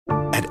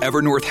At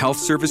Evernorth Health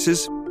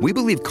Services, we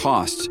believe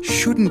costs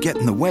shouldn't get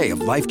in the way of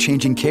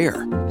life-changing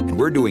care, and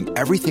we're doing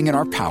everything in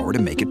our power to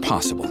make it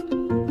possible.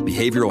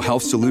 Behavioral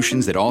health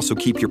solutions that also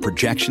keep your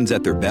projections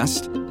at their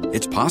best?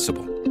 It's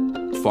possible.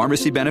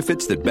 Pharmacy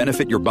benefits that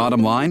benefit your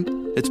bottom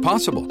line? It's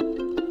possible.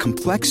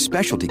 Complex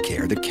specialty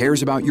care that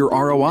cares about your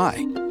ROI?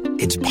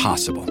 It's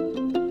possible.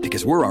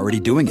 Because we're already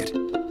doing it.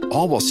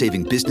 All while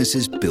saving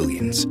businesses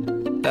billions.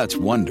 That's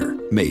Wonder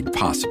made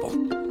possible.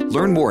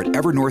 Learn more at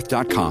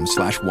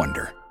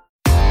evernorth.com/wonder.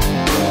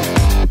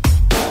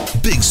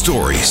 Big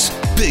stories,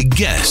 big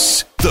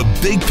guests, the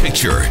big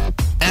picture.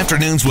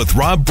 Afternoons with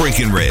Rob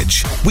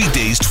Breckenridge.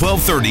 Weekdays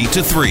 1230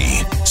 to 3,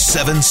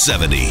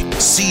 770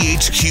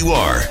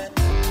 CHQR.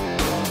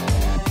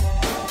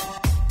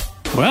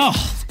 Well,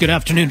 good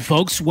afternoon,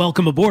 folks.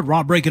 Welcome aboard.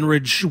 Rob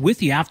Breckenridge with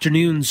the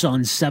afternoons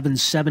on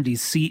 770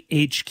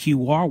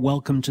 CHQR.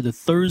 Welcome to the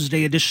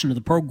Thursday edition of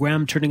the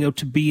program, turning out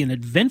to be an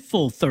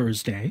eventful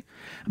Thursday.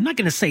 I'm not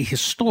going to say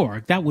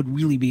historic. That would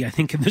really be, I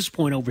think, at this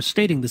point,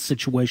 overstating the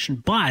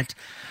situation. But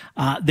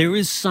there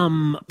is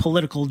some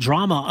political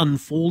drama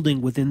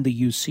unfolding within the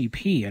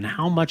UCP, and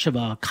how much of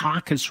a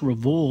caucus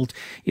revolt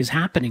is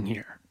happening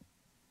here.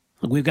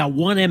 We've got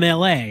one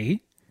MLA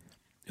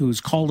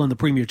who's called on the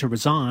premier to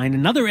resign,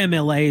 another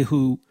MLA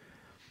who,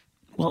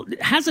 well,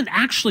 hasn't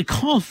actually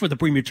called for the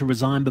premier to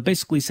resign, but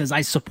basically says,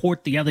 I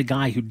support the other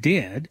guy who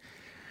did,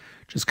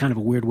 which is kind of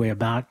a weird way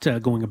about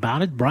going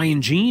about it.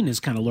 Brian Jean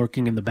is kind of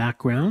lurking in the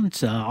background,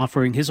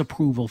 offering his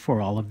approval for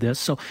all of this.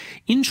 So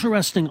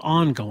interesting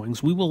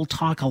ongoings. We will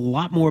talk a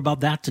lot more about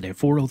that today,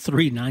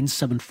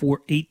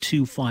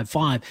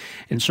 403-974-8255,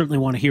 and certainly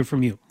want to hear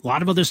from you. A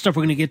lot of other stuff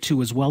we're going to get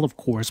to as well, of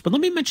course, but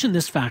let me mention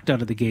this fact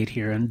out of the gate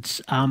here,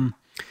 and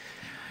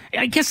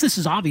I guess this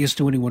is obvious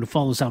to anyone who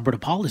follows Alberta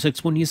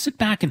politics. When you sit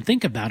back and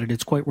think about it,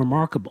 it's quite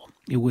remarkable.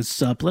 It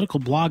was political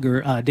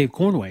blogger Dave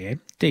Cornway,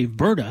 Dave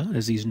Berta,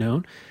 as he's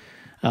known,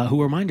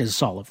 who reminded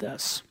us all of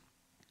this.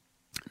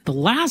 The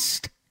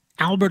last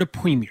Alberta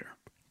premier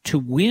to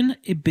win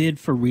a bid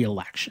for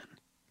re-election,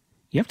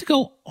 you have to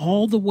go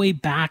all the way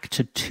back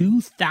to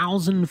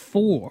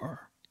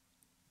 2004.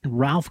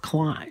 Ralph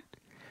Klein.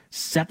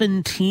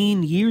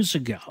 17 years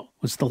ago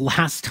was the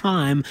last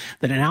time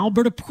that an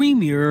Alberta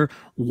premier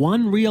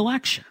won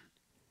re-election.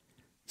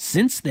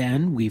 Since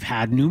then, we've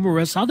had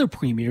numerous other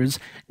premiers.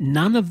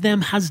 None of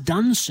them has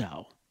done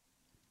so.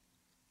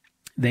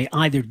 They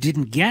either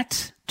didn't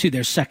get to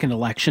their second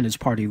election as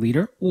party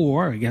leader,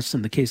 or, I guess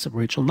in the case of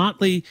Rachel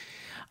Notley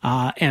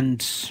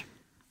and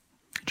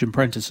Jim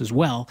Prentice as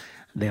well,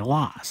 they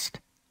lost.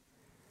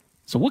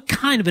 So what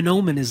kind of an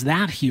omen is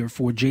that here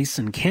for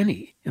Jason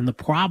Kenney and the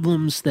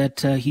problems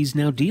that he's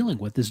now dealing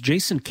with? Is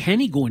Jason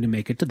Kenney going to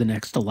make it to the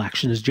next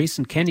election? Is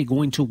Jason Kenney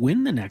going to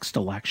win the next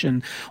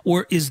election?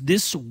 Or is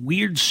this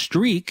weird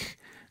streak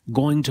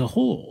going to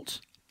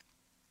hold?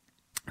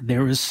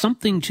 There is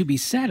something to be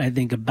said, I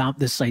think, about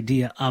this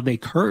idea of a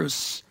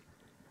curse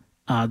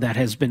that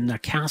has been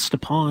cast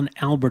upon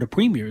Alberta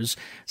premiers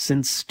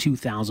since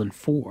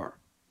 2004.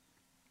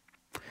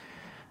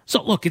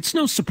 So, look, it's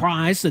no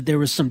surprise that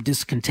there is some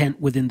discontent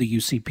within the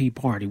UCP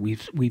party.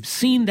 We've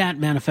seen that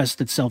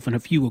manifest itself on a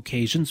few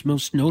occasions.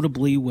 Most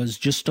notably was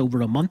just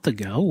over a month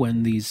ago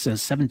when these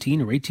 17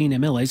 or 18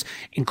 MLAs,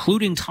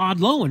 including Todd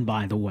Loewen,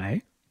 by the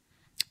way,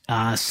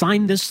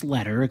 signed this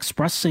letter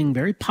expressing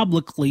very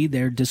publicly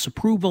their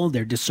disapproval,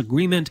 their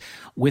disagreement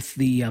with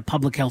the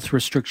public health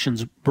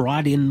restrictions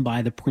brought in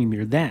by the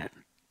premier then.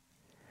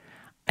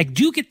 I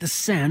do get the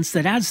sense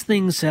that as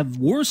things have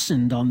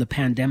worsened on the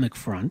pandemic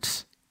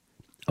front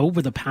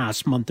over the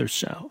past month or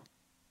so,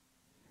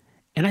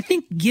 and I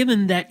think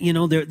given that,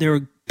 there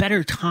are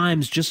better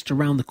times just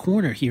around the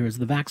corner here as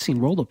the vaccine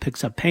rollout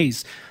picks up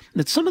pace,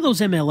 that some of those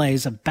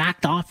MLAs have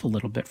backed off a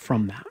little bit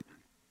from that.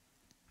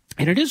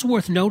 And it is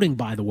worth noting,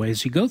 by the way,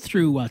 as you go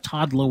through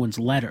Todd Loewen's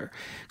letter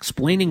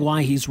explaining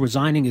why he's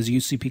resigning as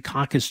UCP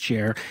caucus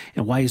chair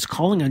and why he's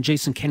calling on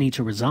Jason Kenney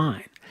to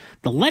resign,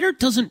 the letter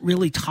doesn't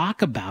really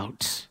talk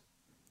about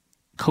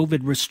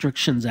COVID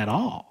restrictions at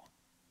all.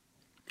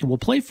 And we'll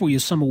play for you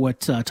some of what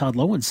Todd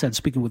Loewen said,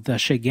 speaking with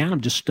Shay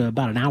Ganem just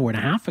about an hour and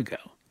a half ago.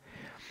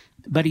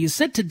 But he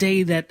said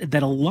today that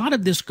a lot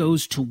of this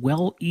goes to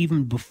well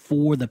even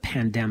before the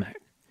pandemic.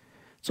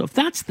 So if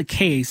that's the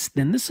case,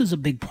 then this is a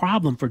big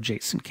problem for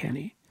Jason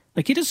Kenney.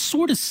 Like, it does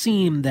sort of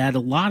seem that a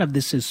lot of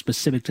this is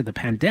specific to the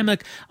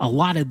pandemic. A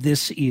lot of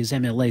this is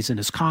MLAs in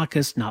his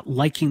caucus not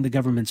liking the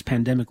government's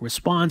pandemic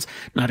response,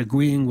 not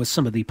agreeing with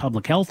some of the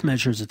public health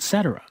measures,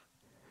 etc.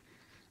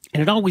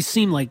 And it always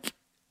seemed like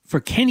for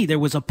Kenney, there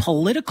was a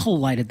political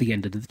light at the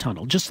end of the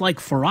tunnel. Just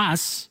like for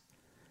us,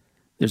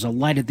 there's a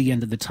light at the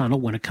end of the tunnel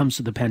when it comes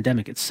to the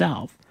pandemic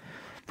itself.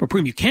 For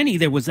Premier Kenney,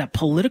 there was that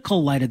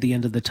political light at the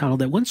end of the tunnel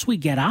that once we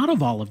get out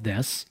of all of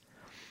this,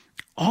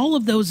 all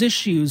of those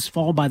issues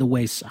fall by the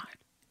wayside.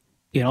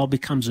 It all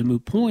becomes a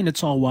moot point.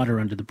 It's all water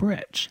under the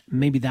bridge.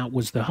 Maybe that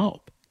was the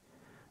hope.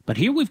 But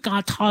here we've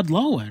got Todd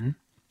Loewen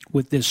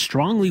with this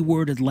strongly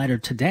worded letter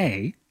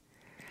today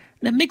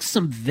that makes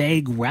some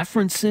vague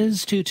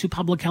references to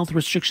public health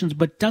restrictions,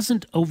 but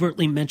doesn't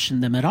overtly mention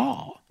them at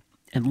all.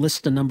 and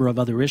list a number of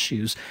other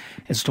issues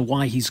as to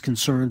why he's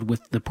concerned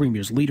with the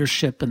Premier's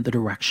leadership and the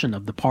direction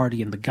of the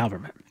party and the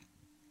government.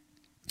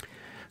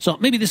 So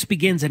maybe this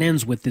begins and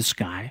ends with this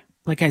guy.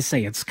 Like I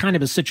say, it's kind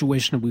of a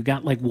situation where we've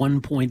got like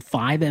 1.5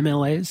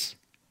 MLAs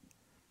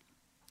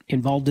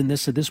involved in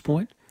this at this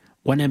point.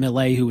 One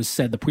MLA who has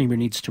said the Premier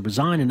needs to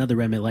resign, another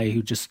MLA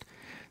who just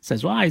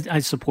says, well, I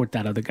support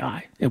that other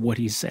guy and what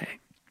he's saying,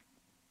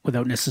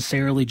 without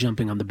necessarily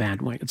jumping on the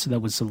bandwagon. So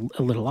that was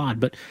a little odd,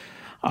 but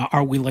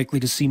are we likely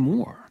to see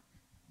more?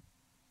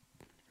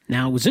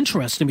 Now, it was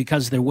interesting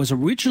because there was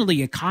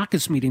originally a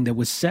caucus meeting that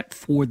was set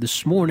for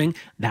this morning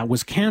that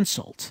was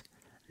canceled.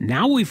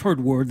 Now we've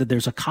heard word that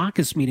there's a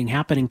caucus meeting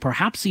happening,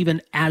 perhaps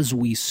even as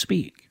we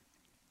speak.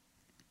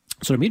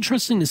 So it'll be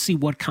interesting to see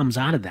what comes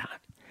out of that.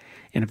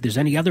 And if there's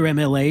any other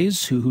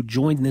MLAs who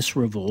join this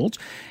revolt,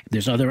 if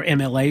there's other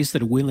MLAs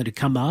that are willing to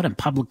come out and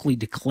publicly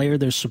declare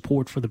their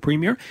support for the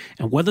Premier,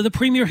 and whether the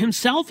Premier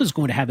himself is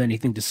going to have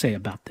anything to say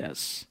about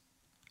this.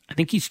 I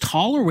think he's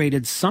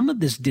tolerated some of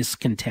this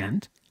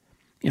discontent,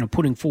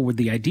 putting forward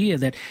the idea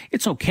that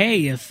it's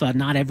okay if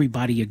not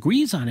everybody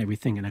agrees on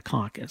everything in a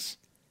caucus.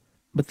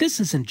 But this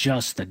isn't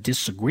just a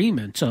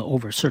disagreement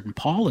over certain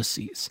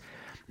policies.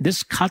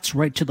 This cuts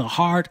right to the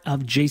heart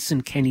of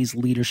Jason Kenney's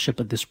leadership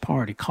of this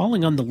party.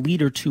 Calling on the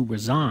leader to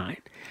resign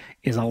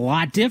is a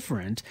lot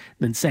different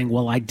than saying,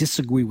 well, I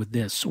disagree with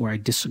this or I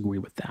disagree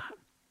with that.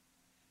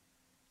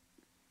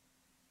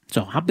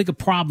 So how big a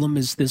problem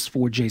is this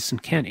for Jason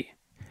Kenney?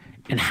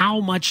 And how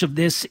much of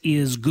this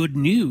is good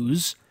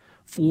news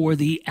for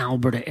the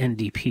Alberta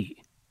NDP?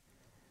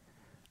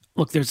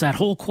 Look, there's that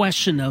whole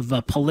question of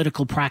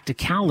political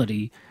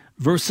practicality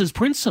versus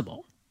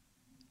principle.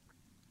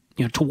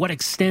 To what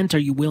extent are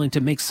you willing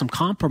to make some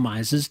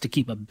compromises to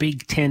keep a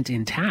big tent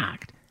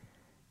intact?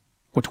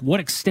 Or to what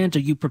extent are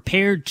you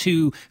prepared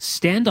to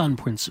stand on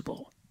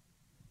principle,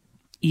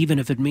 even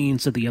if it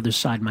means that the other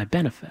side might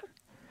benefit?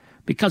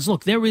 Because,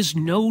 look, there is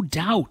no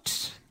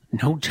doubt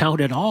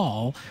at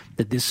all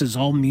that this is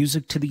all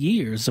music to the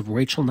ears of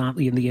Rachel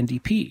Notley and the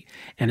NDP.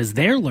 And as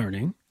they're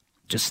learning,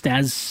 just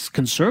as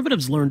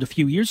Conservatives learned a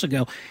few years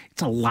ago,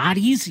 it's a lot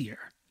easier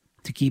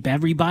to keep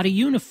everybody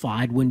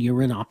unified when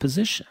you're in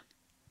opposition.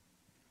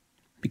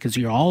 Because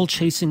you're all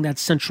chasing that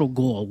central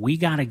goal. We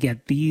got to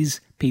get these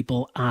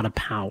people out of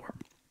power.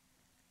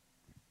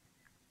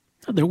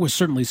 There was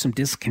certainly some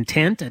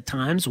discontent at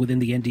times within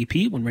the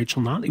NDP when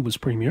Rachel Notley was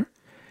Premier.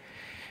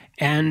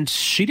 And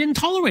she didn't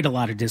tolerate a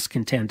lot of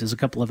discontent, as a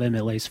couple of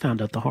MLAs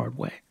found out the hard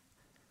way.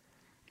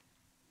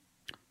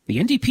 The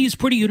NDP is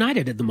pretty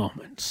united at the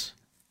moment.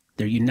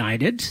 They're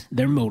united,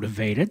 they're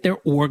motivated, they're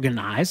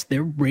organized,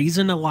 they're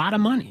raising a lot of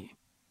money.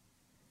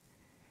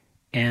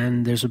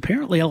 And there's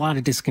apparently a lot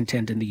of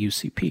discontent in the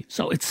UCP.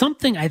 So it's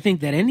something I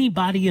think that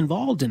anybody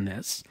involved in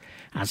this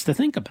has to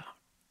think about.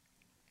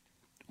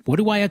 What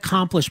do I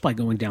accomplish by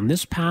going down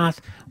this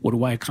path? What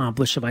do I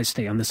accomplish if I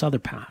stay on this other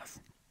path?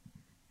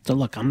 So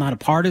look, I'm not a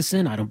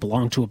partisan. I don't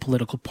belong to a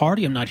political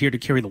party. I'm not here to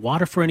carry the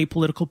water for any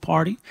political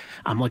party.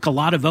 I'm like a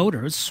lot of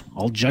voters.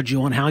 I'll judge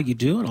you on how you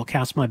do, and I'll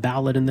cast my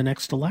ballot in the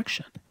next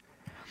election.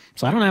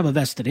 So I don't have a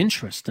vested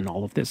interest in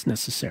all of this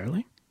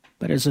necessarily.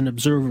 But as an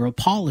observer of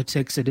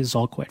politics, it is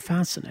all quite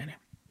fascinating.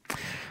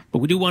 But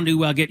we do want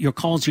to get your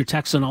calls, your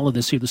texts on all of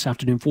this here this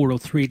afternoon,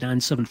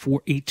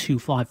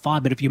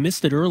 403-974-8255. But if you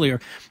missed it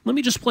earlier, let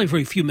me just play for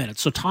a few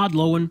minutes. So Todd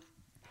Loewen,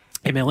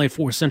 MLA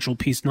for Central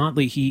Peace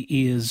Notley, he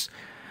is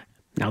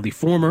now the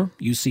former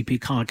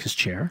UCP caucus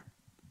chair,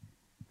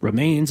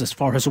 remains, as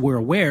far as we're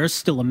aware,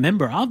 still a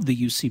member of the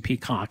UCP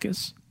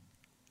caucus.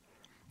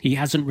 He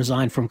hasn't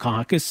resigned from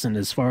caucus, and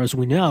as far as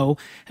we know,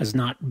 has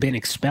not been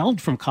expelled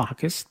from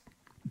caucus.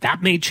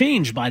 That may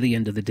change by the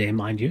end of the day,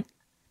 mind you.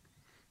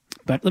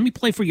 But let me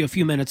play for you a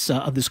few minutes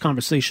of this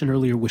conversation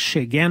earlier with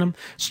Shay Ganem,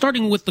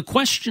 starting with the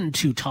question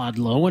to Todd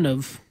Loewen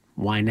of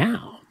why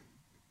now?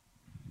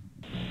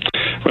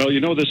 Well,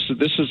 this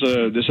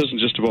isn't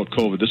just about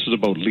COVID. This is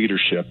about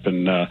leadership,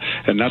 and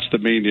that's the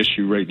main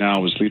issue right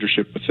now is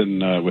leadership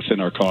within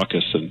our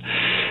caucus. And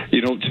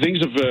things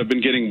have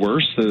been getting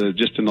worse.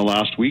 Just in the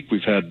last week,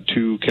 we've had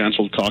 2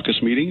 canceled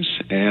caucus meetings,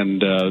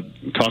 and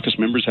caucus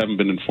members haven't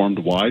been informed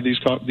why these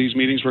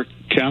meetings were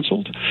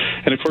canceled.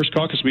 And of course,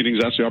 caucus meetings,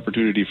 that's the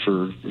opportunity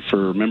for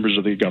members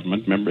of the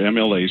government,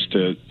 MLAs,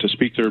 to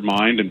speak their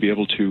mind and be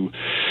able to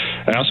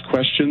ask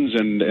questions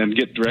and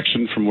get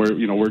direction from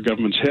where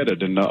government's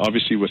headed. And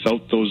obviously,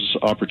 without those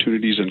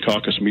opportunities in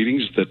caucus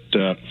meetings,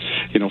 that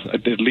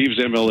it leaves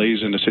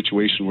MLAs in a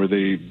situation where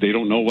they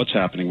don't know what's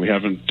happening. We've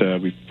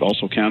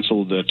also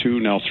canceled 2,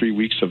 now 3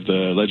 weeks of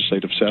the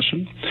legislative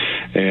session,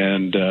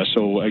 and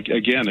so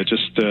again, it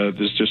just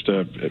there's just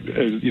a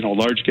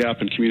large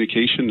gap in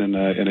communication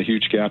and a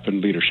huge gap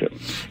in leadership.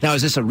 Now,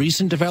 is this a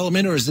recent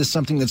development, or is this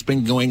something that's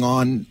been going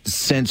on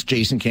since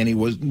Jason Kenney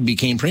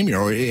became Premier,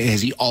 or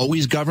has he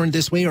always governed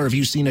this way, or have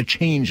you seen a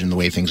change in the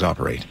way things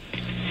operate?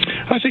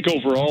 I think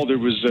overall there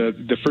was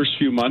the first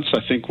few months. I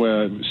think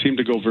seemed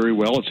to go very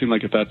well. It seemed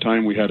like at that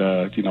time we had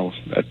a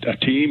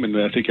team, and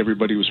I think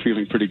everybody was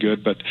feeling pretty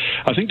good. But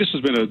I think this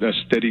has been a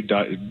steady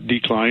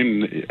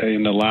decline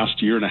in the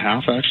last year and a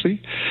half.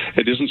 Actually,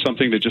 it isn't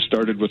something that just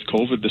started with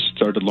COVID. This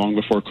started long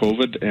before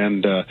COVID,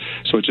 and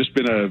so it's just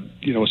been a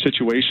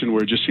situation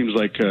where it just seems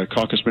like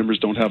caucus members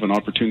don't have an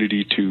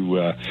opportunity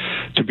to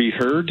be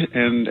heard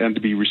and to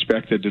be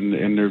respected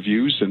in their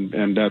views,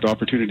 and that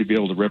opportunity to be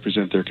able to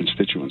represent their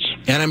constituents.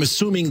 And I'm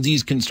assuming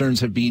these concerns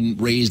have been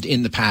raised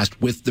in the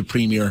past with the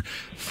Premier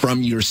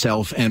from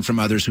yourself and from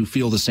others who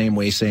feel the same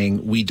way,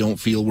 saying we don't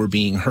feel we're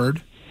being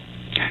heard?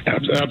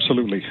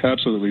 Absolutely.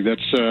 That's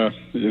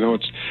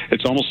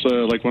it's almost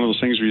like one of those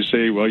things where you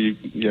say, well, you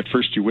at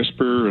first you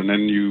whisper, and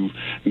then you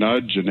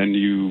nudge, and then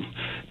you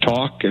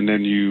talk, and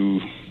then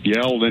you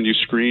yell, then you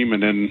scream,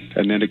 and then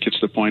it gets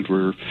to the point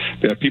where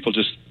people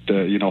just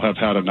have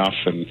had enough,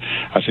 and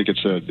I think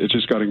it's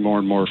just getting more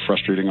and more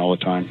frustrating all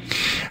the time.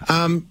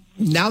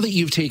 Now that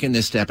you've taken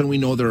this step, and we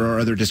know there are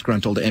other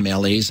disgruntled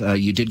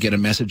MLAs, you did get a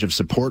message of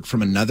support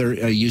from another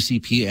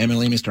UCP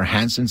MLA, Mr.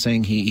 Hansen,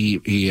 saying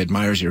he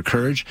admires your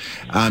courage.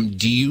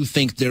 Do you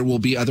think there will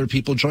be other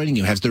people joining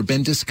you? Has there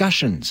been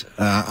discussions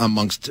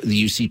amongst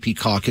the UCP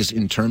caucus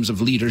in terms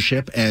of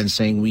leadership and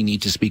saying we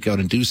need to speak out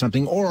and do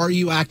something, or are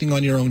you acting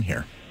on your own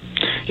here?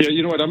 Yeah,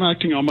 you know what? I'm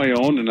acting on my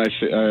own, and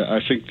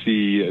I think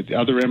the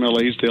other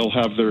MLAs, they'll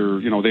have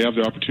they have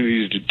the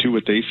opportunity to do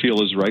what they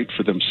feel is right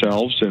for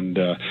themselves and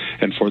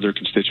for their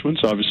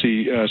constituents.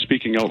 Obviously,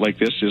 speaking out like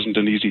this isn't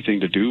an easy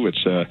thing to do.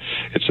 It's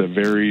a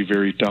very,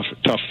 very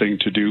tough thing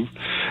to do,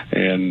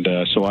 and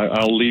so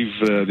I'll leave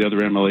the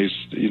other MLAs,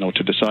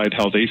 to decide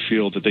how they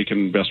feel that they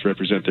can best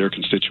represent their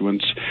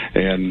constituents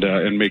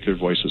and make their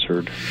voices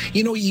heard.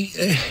 You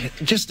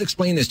just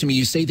explain this to me.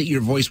 You say that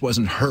your voice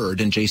wasn't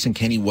heard, and Jason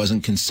Kenney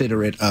wasn't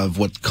considerate of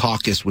what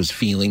caucus was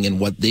feeling and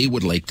what they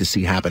would like to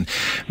see happen.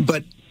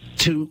 But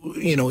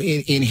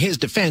in his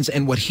defense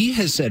and what he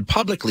has said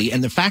publicly,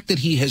 and the fact that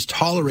he has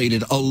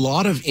tolerated a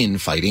lot of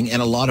infighting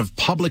and a lot of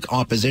public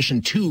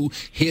opposition to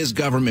his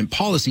government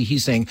policy,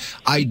 he's saying,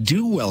 I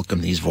do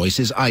welcome these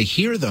voices. I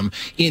hear them.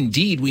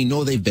 Indeed, we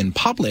know they've been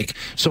public.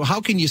 So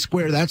how can you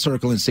square that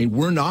circle and say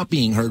we're not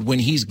being heard when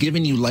he's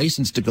given you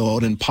license to go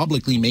out and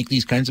publicly make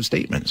these kinds of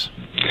statements?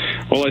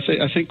 Well,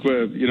 I think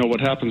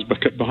what happens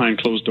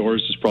behind closed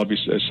doors is probably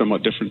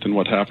somewhat different than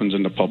what happens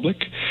in the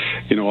public.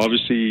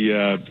 Obviously,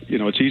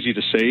 it's easy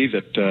to say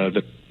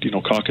that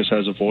caucus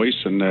has a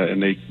voice and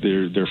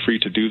they're free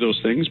to do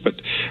those things, but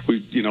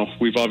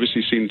we've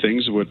obviously seen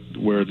things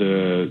where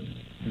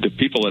the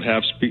people that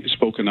have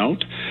spoken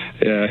out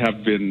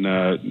have been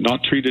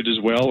not treated as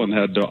well and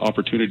had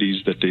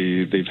opportunities that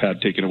they've had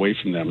taken away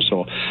from them.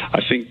 So I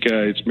think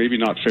it's maybe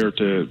not fair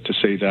to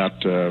say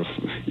that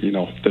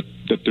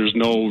that there's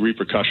no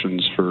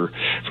repercussions for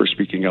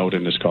speaking out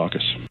in this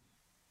caucus.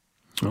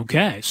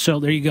 Okay, so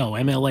there you go.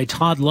 MLA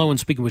Todd Loewen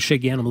speaking with Shay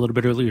Ganem a little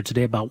bit earlier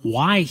today about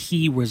why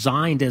he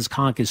resigned as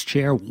caucus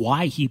chair,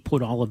 why he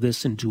put all of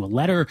this into a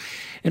letter,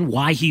 and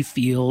why he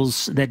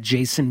feels that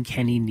Jason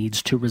Kenney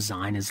needs to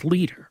resign as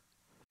leader.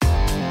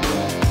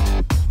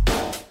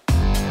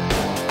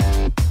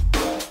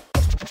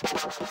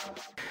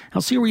 How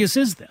serious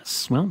is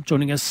this? Well,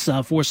 joining us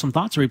for some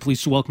thoughts, very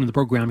pleased to welcome to the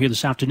program here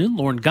this afternoon,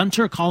 Lauren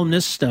Gunter,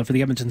 columnist for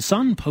the Edmonton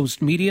Sun,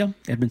 Post Media,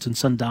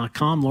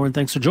 edmontonsun.com. Lauren,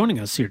 thanks for joining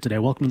us here today.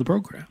 Welcome to the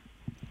program.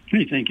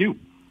 Hey, thank you.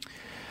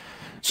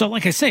 So,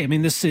 like I say,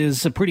 this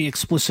is a pretty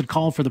explicit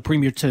call for the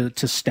Premier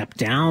to step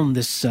down.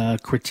 This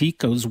critique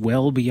goes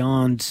well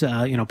beyond,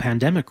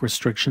 pandemic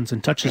restrictions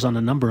and touches on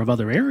a number of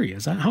other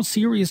areas. How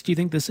serious do you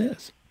think this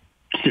is?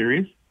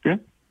 Serious, yeah.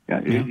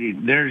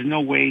 There's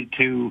no way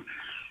to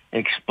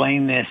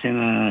explain this in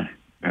a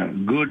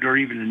good or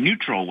even a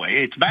neutral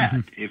way. It's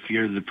bad if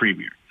you're the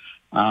Premier.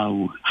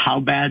 How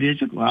bad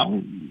is it?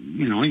 Well,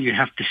 you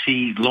have to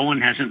see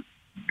Loewen hasn't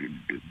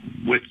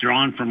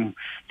withdrawn from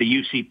the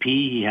UCP.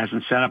 He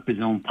hasn't set up his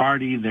own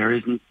party. There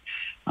isn't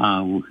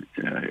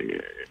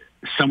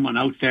someone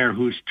out there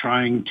who's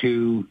trying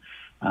to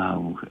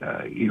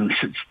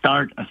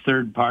start a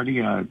third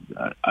party,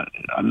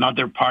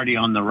 another party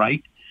on the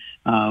right.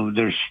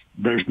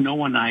 There's no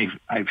one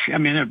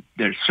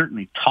there's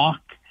certainly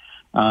talk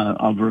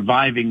of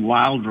reviving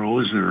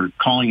Wildrose or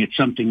calling it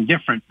something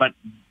different, but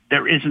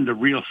there isn't a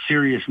real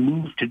serious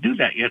move to do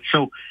that yet.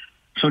 So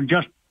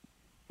just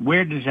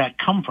where does that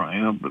come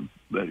from?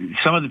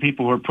 Some of the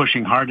people who are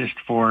pushing hardest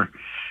for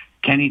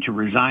Kenney to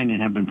resign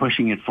and have been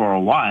pushing it for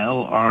a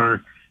while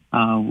are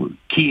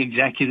key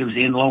executives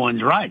in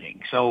Loewen's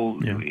riding. So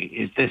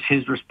is this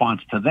his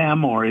response to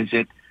them, or is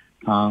it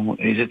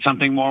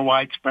something more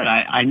widespread?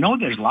 I know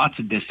there's lots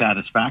of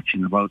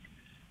dissatisfaction about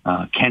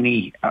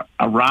Kenney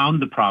around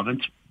the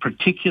province,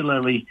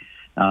 particularly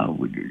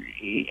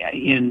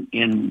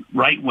in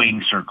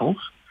right-wing circles.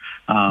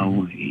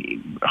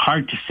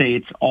 Hard to say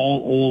it's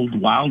all old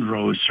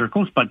Wildrose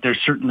circles, but there's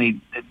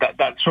certainly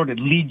that sort of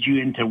leads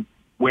you into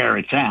where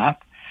it's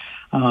at.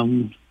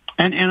 And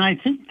I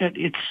think that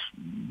it's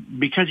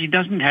because he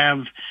doesn't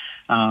have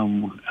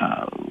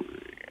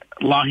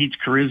Lougheed's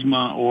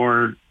charisma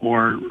or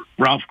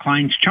Ralph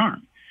Klein's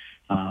charm.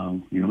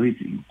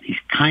 He's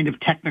kind of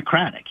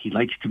technocratic. He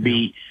likes to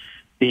be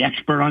the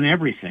expert on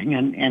everything,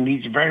 and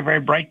he's a very, very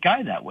bright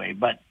guy that way.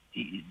 But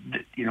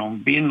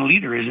being the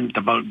leader isn't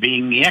about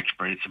being the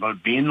expert; it's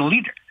about being the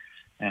leader.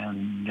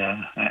 And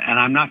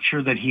I'm not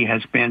sure that he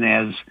has been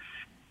as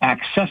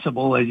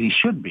accessible as he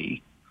should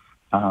be,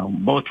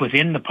 both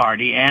within the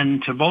party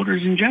and to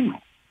voters in general.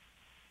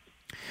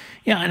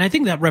 Yeah, and I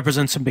think that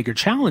represents some bigger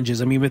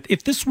challenges. I mean,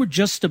 if this were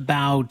just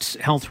about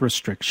health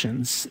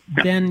restrictions,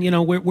 then,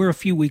 we're a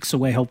few weeks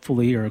away,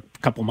 hopefully, or a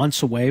couple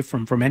months away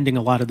from ending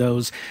a lot of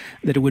those,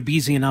 that it would be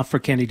easy enough for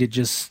Kenney to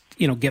just,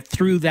 get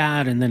through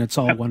that, and then it's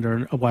all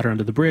water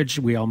under the bridge.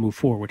 We all move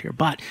forward here.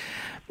 But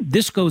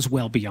this goes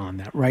well beyond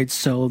that, right?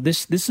 So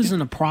this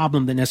isn't a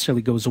problem that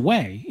necessarily goes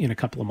away in a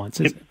couple of months,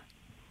 is it?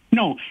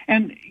 No,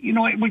 and,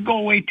 it would go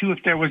away, too,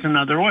 if there was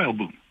another oil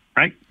boom.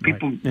 Right?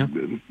 People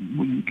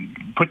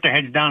put their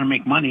heads down and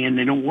make money, and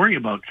they don't worry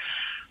about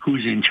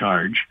who's in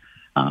charge.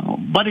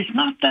 But it's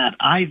not that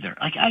either.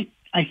 I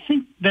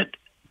think that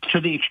to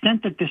the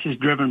extent that this is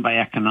driven by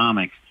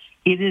economics,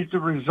 it is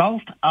the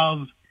result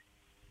of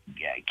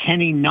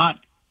Kenney not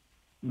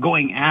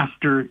going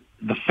after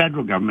the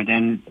federal government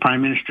and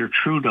Prime Minister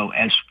Trudeau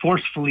as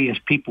forcefully as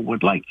people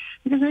would like.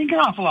 Because I think an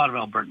awful lot of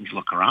Albertans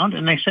look around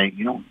and they say,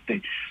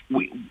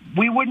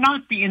 we would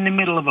not be in the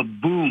middle of a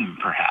boom,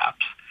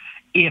 perhaps,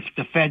 if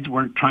the feds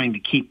weren't trying to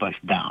keep us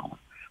down.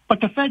 But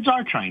the feds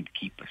are trying to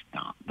keep us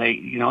down.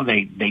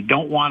 They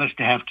don't want us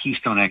to have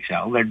Keystone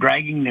XL. They're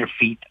dragging their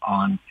feet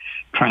on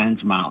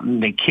Trans Mountain.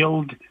 They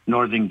killed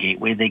Northern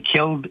Gateway. They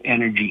killed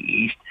Energy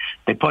East.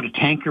 They put a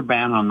tanker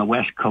ban on the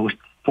West Coast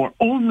for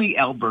only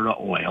Alberta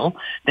oil.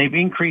 They've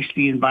increased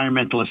the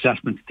environmental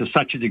assessments to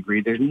such a degree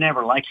there's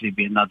never likely to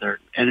be another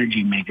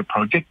energy mega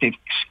project. They've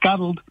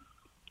scuttled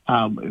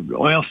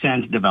oil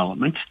sands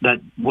developments that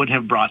would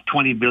have brought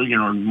 $20 billion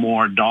or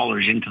more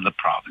dollars into the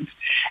province.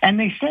 And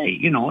they say,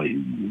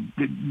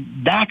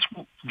 that's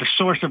the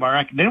source of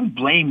our... They don't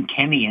blame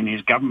Kenney and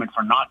his government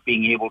for not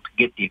being able to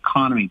get the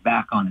economy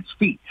back on its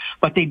feet,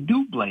 but they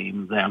do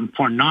blame them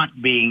for not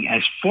being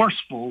as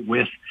forceful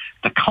with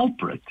the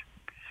culprit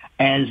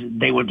as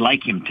they would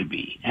like him to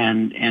be.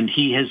 And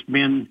he has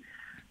been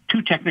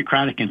too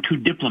technocratic and too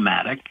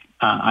diplomatic,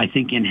 I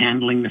think, in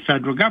handling the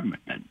federal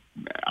government.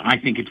 I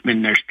think it's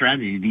been their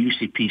strategy, the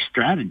UCP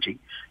strategy,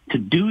 to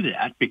do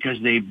that because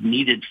they've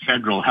needed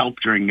federal help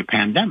during the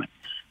pandemic.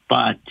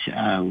 But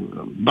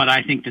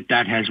I think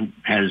that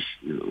has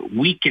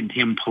weakened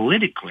him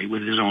politically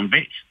with his own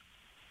base.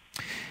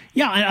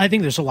 Yeah, I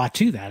think there's a lot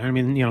to that. I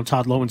mean,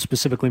 Todd Loewen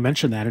specifically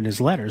mentioned that in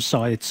his letters,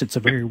 so it's a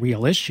very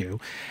real issue.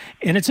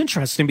 And it's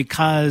interesting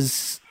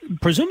because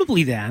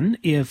presumably then,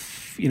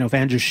 if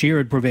Andrew Scheer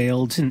had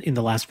prevailed in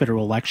the last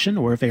federal election,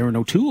 or if Aaron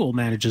O'Toole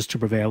manages to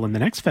prevail in the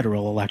next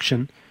federal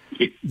election,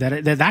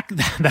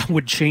 that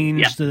would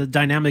change the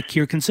dynamic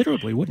here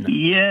considerably, wouldn't it?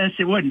 Yes,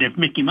 it would. If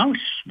Mickey Mouse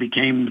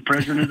became the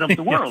president of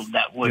the world,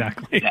 that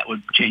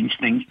would change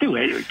things too.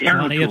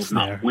 Aaron O'Toole's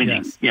not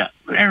winning. Yes. Yeah,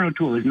 Aaron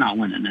O'Toole is not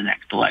winning the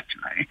next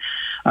election.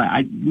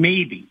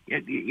 Maybe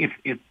if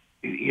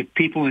enough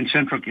people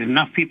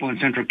in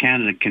Central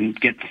Canada can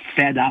get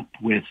fed up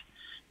with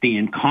the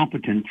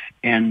incompetence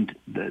and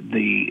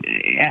the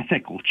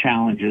ethical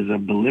challenges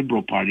of the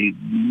Liberal Party,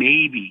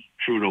 maybe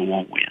Trudeau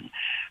won't win.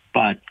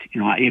 But,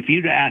 if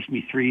you'd asked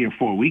me 3 or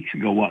 4 weeks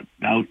ago what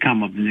the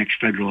outcome of the next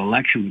federal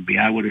election would be,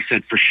 I would have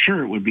said for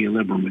sure it would be a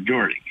Liberal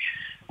majority.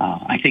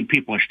 I think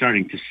people are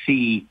starting to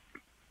see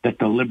that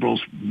the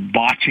Liberals'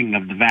 botching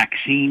of the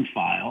vaccine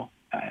file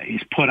has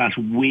put us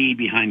way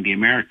behind the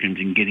Americans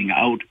in getting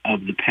out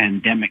of the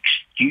pandemic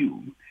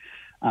stew.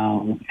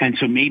 And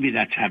so maybe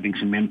that's having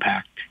some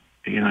impact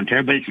in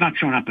Ontario, but it's not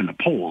showing up in the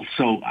polls.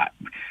 So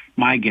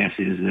my guess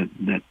is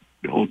that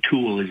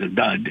O'Toole is a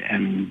dud,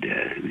 and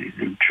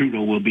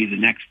Trudeau will be the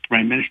next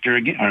prime minister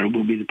again, or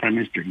will be the prime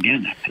minister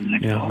again after the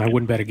next election. I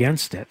wouldn't bet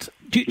against it.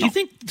 Do you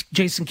think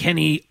Jason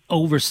Kenney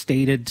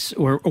overstated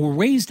or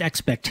raised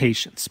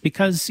expectations?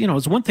 Because,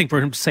 it's one thing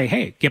for him to say,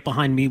 hey, get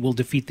behind me, we'll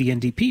defeat the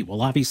NDP.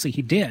 Well, obviously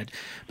he did.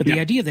 But the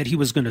idea that he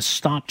was going to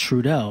stop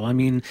Trudeau, I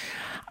mean,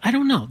 I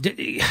don't know.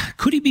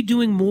 Could he be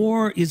doing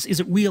more? Is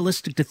it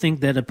realistic to think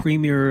that a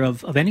premier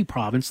of any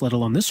province, let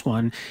alone this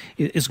one,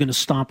 is going to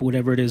stop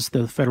whatever it is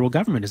the federal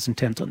government is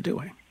intent on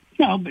doing?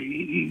 No, but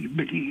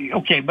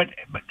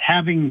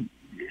having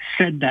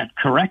said that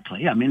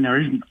correctly, I mean, there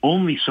isn't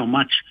only so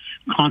much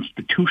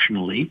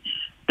constitutionally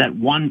that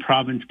one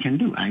province can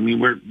do. I mean,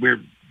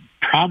 we're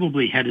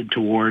probably headed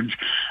towards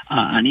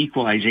an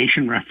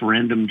equalization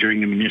referendum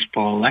during the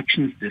municipal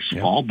elections this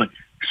fall, but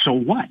so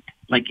what?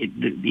 Like,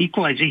 the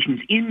equalization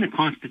is in the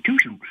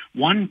Constitution.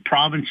 One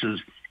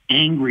province's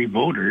angry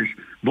voters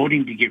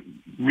voting to get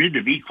rid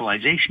of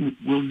equalization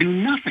will do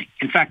nothing.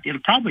 In fact,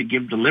 it'll probably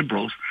give the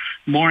Liberals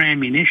more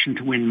ammunition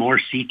to win more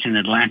seats in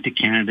Atlantic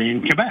Canada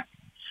and Quebec.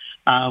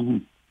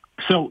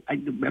 So, I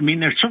mean,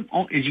 there's some,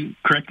 as you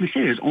correctly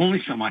say, there's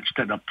only so much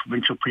that a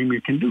provincial premier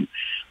can do.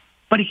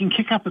 But he can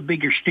kick up a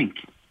bigger stink.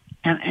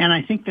 And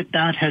I think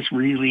that has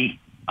really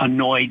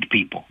annoyed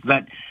people.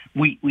 That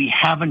we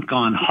haven't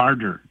gone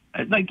harder.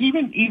 Like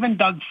even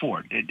Doug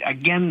Ford,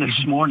 again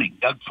this morning,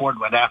 Doug Ford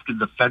went after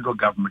the federal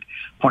government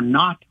for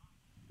not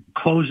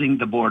closing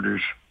the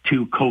borders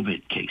to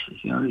COVID cases.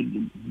 You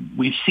know,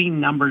 we've seen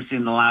numbers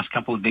in the last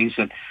couple of days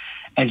that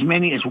as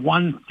many as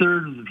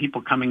 1/3 of the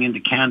people coming into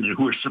Canada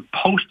who are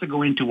supposed to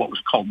go into what was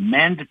called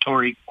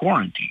mandatory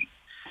quarantine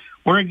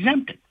were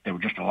exempted. They were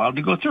just allowed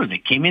to go through. They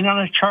came in on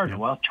a charter.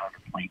 Well, charter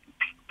plane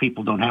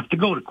people don't have to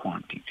go to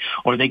quarantine.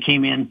 Or they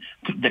came in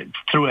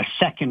through a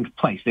second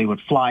place. They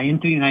would fly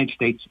into the United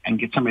States and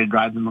get somebody to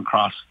drive them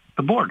across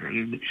the border.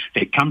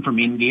 They'd come from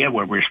India,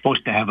 where we're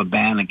supposed to have a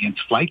ban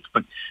against flights,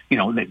 but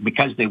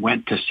because they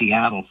went to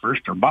Seattle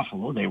first or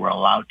Buffalo, they were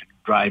allowed to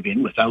drive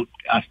in without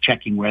us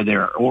checking where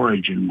their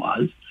origin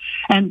was.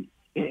 And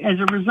as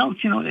a result,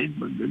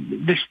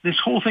 this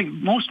whole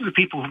thing, most of the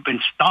people who've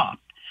been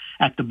stopped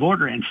at the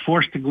border and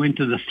forced to go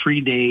into the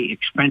 3-day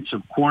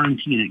expensive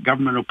quarantine at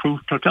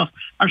government-approved hotels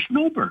are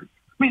snowbirds.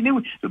 I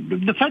mean,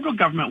 the federal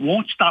government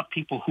won't stop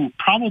people who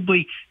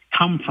probably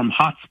come from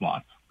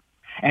hotspots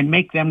and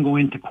make them go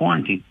into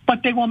quarantine,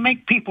 but they will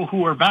make people who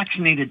were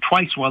vaccinated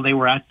twice while they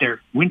were at their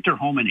winter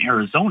home in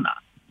Arizona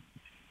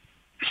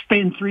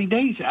spend 3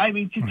 days. I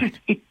mean,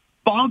 it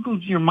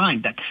boggles your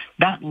mind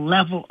that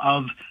level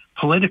of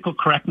political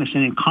correctness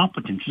and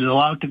incompetence is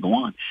allowed to go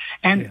on.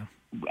 And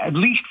at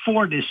least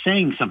Ford is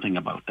saying something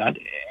about that,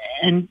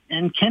 and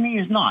Kenney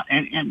is not.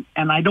 And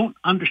I don't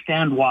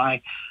understand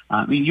why.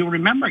 I mean, you'll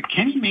remember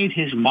Kenney made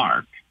his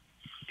mark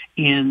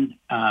in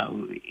I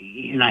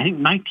think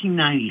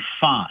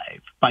 1995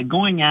 by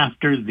going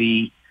after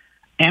the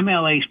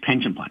MLA's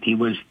pension plan. He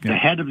was the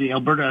head of the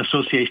Alberta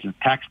Association of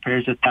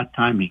Taxpayers at that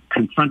time. He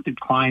confronted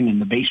Klein in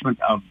the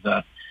basement of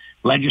the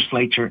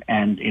legislature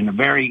and in a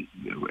very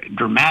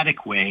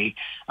dramatic way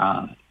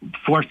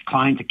forced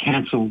Klein to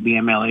cancel the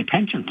MLA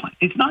pension plan.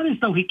 It's not as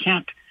though he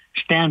can't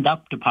stand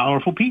up to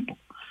powerful people,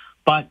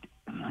 but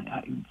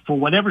for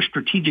whatever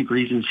strategic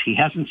reasons, he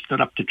hasn't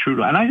stood up to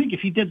Trudeau. And I think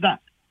if he did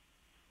that,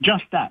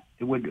 just that,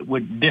 it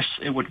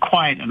would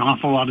quiet an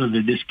awful lot of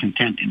the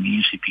discontent in the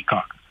UCP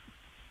caucus.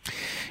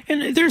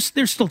 And there's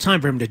still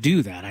time for him to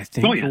do that, I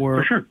think. Oh, yeah,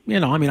 for sure.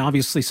 I mean,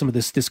 obviously some of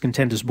this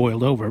discontent is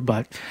boiled over,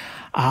 but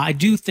I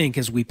do think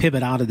as we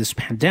pivot out of this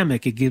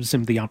pandemic, it gives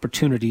him the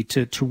opportunity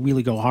to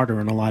really go harder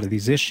on a lot of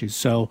these issues.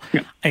 So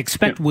I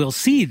expect we'll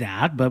see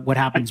that, but what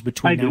happens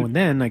between now and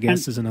then, I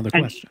guess, is another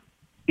question.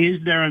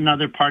 Is there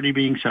another party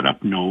being set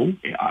up? No.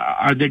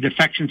 Are there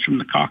defections from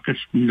the caucus?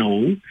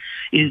 No.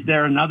 Is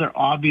there another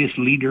obvious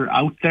leader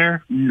out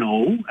there?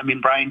 No. I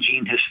mean, Brian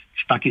Jean has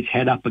stuck his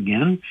head up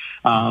again,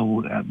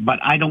 but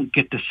I don't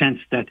get the sense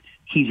that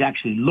he's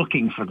actually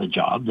looking for the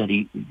job, that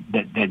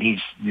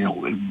he's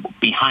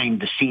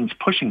behind the scenes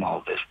pushing all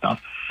of this stuff,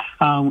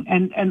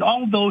 and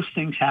all those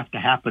things have to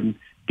happen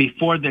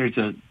before there's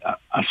a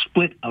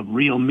split of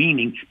real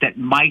meaning that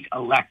might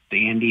elect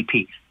the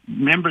NDP.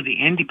 Remember, the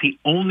NDP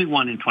only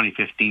won in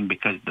 2015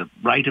 because the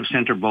right of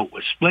center vote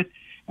was split,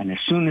 and as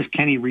soon as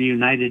Kenney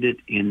reunited it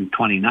in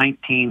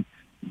 2019,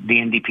 the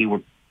NDP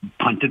were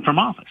punted from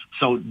office.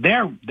 So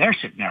they're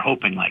sitting there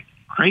hoping like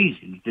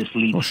crazy this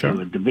leads to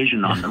a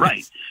division on the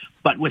right.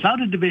 But without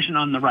a division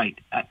on the right,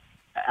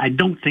 I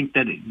don't think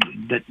that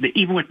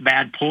even with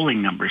bad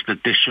polling numbers,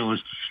 that this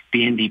shows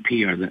the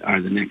NDP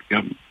are the next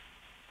government.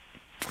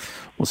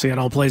 We'll see how it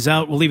all plays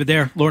out. We'll leave it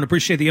there. Lauren,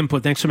 appreciate the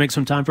input. Thanks for making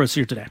some time for us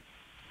here today.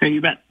 Hey,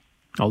 you bet.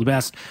 All the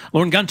best.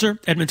 Lauren Gunter,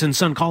 Edmonton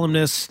Sun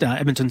columnist,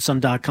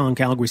 EdmontonSun.com,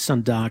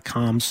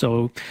 CalgarySun.com.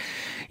 So,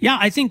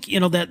 I think,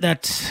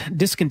 that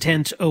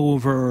discontent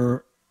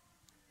over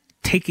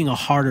taking a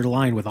harder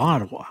line with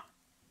Ottawa,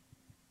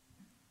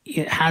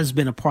 it has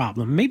been a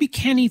problem. Maybe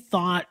Kenney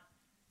thought,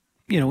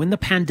 in the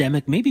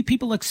pandemic, maybe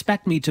people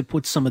expect me to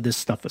put some of this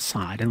stuff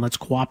aside and let's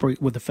cooperate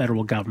with the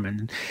federal government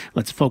and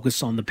let's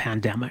focus on the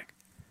pandemic.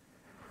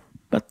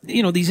 But,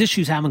 these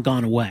issues haven't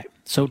gone away.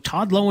 So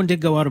Todd Loewen did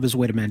go out of his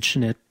way to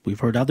mention it. We've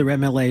heard other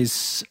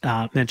MLAs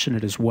mention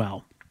it as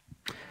well.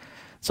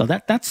 So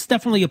that's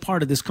definitely a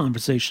part of this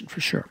conversation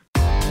for sure.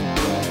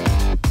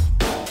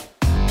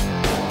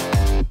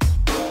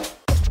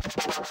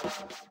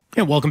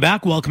 And welcome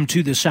back. Welcome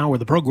to this hour of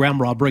the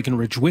program. Rob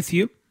Breckenridge with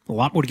you. A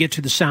lot more to get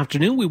to this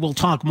afternoon. We will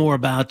talk more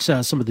about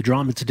some of the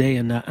drama today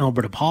in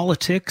Alberta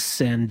politics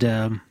and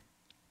a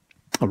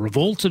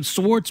revolt of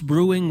sorts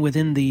brewing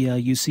within the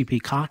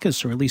UCP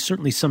caucus, or at least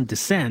certainly some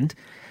dissent.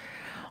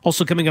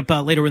 Also coming up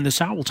later in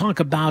this hour, we'll talk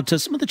about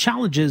some of the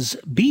challenges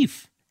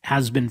beef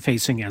has been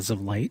facing as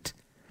of late.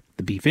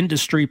 The beef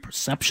industry,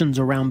 perceptions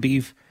around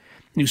beef.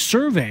 New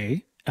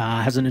survey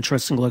has an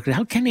interesting look at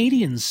how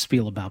Canadians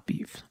feel about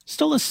beef.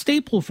 Still a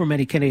staple for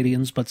many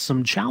Canadians, but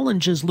some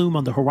challenges loom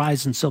on the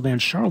horizon. Sylvain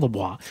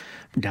Charlebois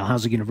from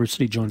Dalhousie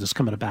University joins us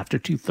coming up after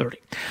 2:30.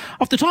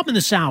 Off the top in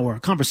this hour, a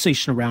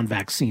conversation around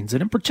vaccines,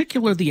 and in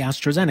particular the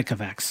AstraZeneca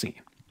vaccine.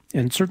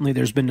 And certainly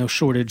there's been no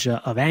shortage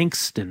of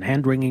angst and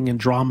hand-wringing and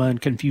drama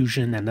and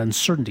confusion and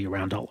uncertainty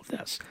around all of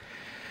this.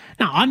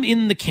 Now, I'm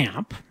in the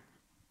camp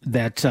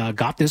that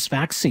got this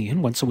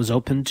vaccine once it was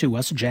open to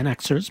us Gen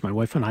Xers. My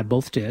wife and I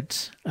both did.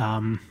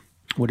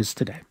 What is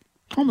today?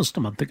 almost a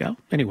month ago.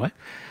 Anyway.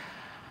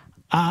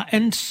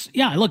 And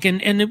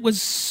it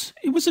was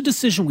a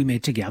decision we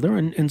made together.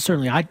 And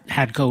certainly I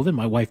had COVID.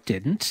 My wife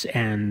didn't.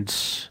 And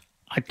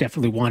I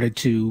definitely wanted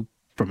to,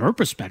 from her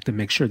perspective,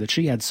 make sure that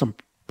she had some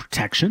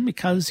protection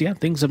because,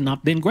 things have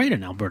not been great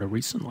in Alberta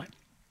recently.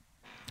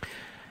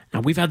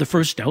 Now, we've had the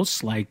first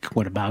dose,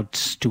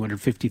 about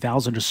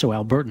 250,000 or so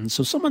Albertans.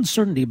 So some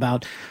uncertainty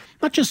about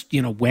not just,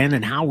 when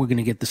and how we're going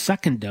to get the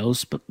second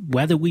dose, but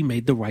whether we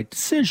made the right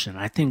decision.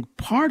 I think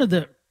part of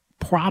the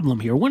problem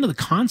here, one of the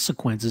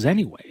consequences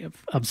anyway,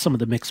 of some of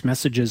the mixed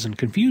messages and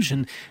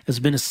confusion has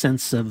been a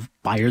sense of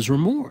buyer's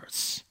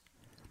remorse.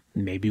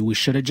 Maybe we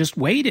should have just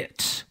waited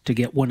to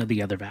get one of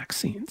the other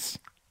vaccines.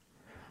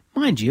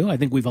 Mind you, I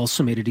think we've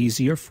also made it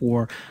easier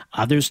for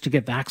others to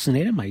get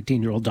vaccinated. My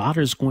 18-year-old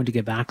daughter is going to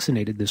get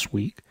vaccinated this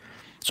week.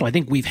 So I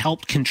think we've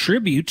helped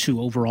contribute to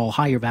overall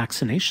higher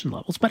vaccination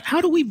levels. But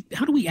how do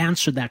we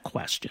answer that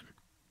question?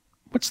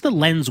 What's the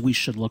lens we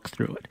should look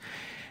through it?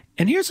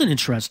 And here's an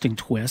interesting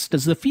twist.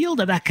 Does the field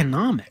of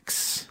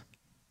economics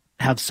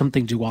have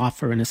something to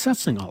offer in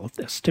assessing all of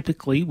this?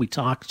 Typically, we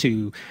talk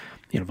to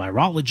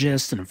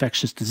virologists and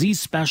infectious disease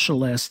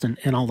specialists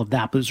and all of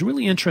that. But there's a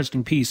really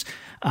interesting piece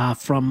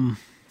from,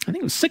 I think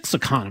it was 6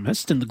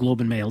 economists in the Globe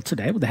and Mail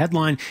today with the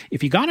headline,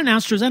 "If you got an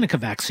AstraZeneca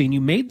vaccine,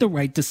 you made the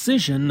right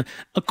decision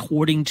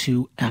according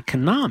to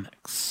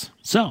economics."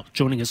 So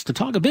joining us to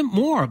talk a bit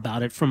more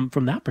about it from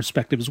that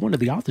perspective is one of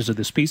the authors of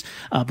this piece.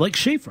 Blake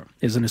Schaefer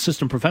is an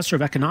assistant professor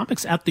of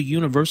economics at the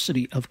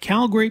University of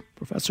Calgary.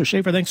 Professor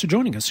Schaefer, thanks for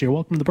joining us here.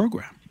 Welcome to the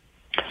program.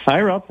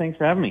 Hi, Rob. Thanks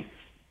for having me.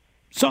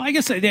 So I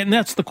guess, and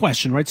that's the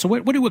question, right? So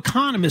what do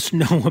economists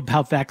know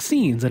about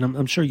vaccines? And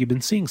I'm sure you've been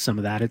seeing some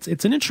of that.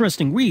 It's an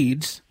interesting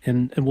read,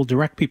 and we'll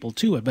direct people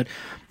to it. But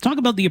talk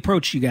about the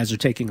approach you guys are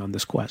taking on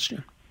this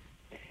question.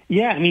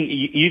 Yeah, I mean,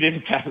 you did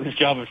a fabulous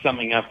job of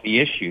summing up the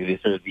issue, the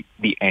sort of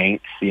the angst,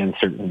 the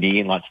uncertainty,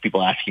 and lots of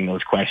people asking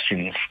those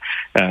questions.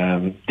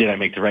 Did I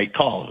make the right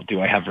call?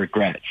 Do I have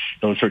regrets?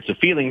 Those sorts of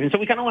feelings. And so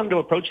we kind of wanted to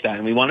approach that,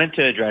 and we wanted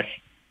to address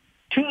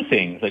 2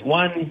 things. Like,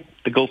 one,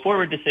 the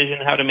go-forward decision,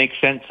 how to make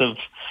sense of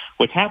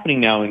what's happening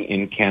now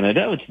in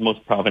Canada, with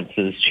most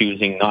provinces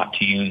choosing not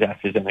to use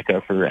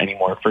AstraZeneca for any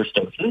more first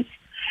doses.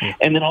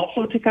 And then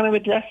also to kind of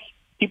address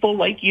people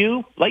like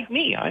you, like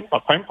me. I'm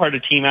part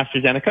of Team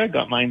AstraZeneca,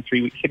 got mine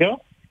 3 weeks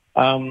ago.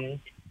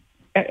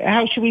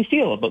 How should we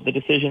feel about the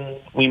decision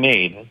we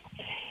made?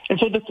 And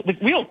so the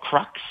real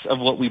crux of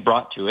what we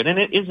brought to it, and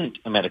it isn't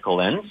a medical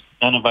lens.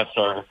 None of us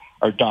are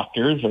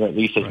doctors, or at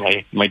least as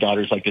my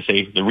daughters like to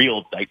say, the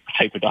real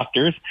type of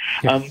doctors.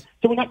 Yes.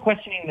 So we're not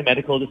questioning the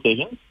medical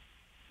decisions.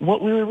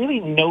 What we were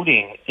really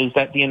noting is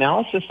that the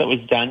analysis that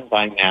was done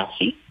by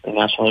NACI, the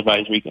National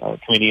Advisory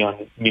Committee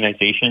on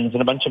Immunizations,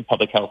 and a bunch of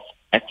public health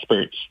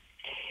experts,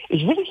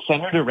 is really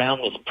centered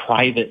around this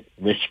private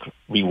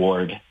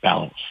risk-reward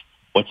balance.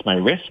 What's my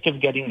risk of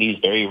getting these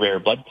very rare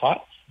blood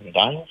clots and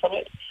dying from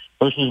it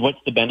versus what's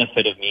the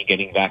benefit of me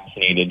getting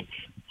vaccinated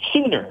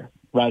sooner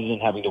rather than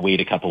having to wait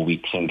a couple of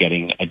weeks and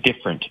getting a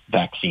different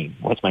vaccine?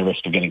 What's my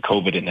risk of getting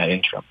COVID in that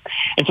interim?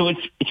 And so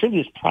it's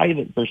really this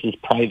private versus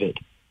private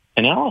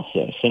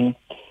analysis. And,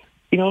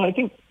 I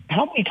think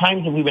how many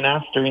times have we been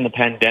asked during the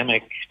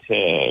pandemic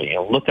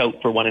to, look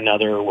out for one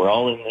another? We're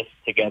all in this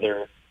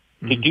together,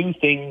 to do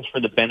things for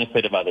the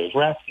benefit of others.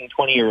 We're asking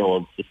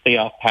 20-year-olds to stay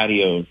off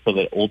patios so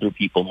that older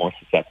people more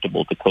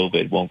susceptible to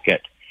COVID won't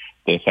get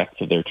the effects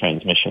of their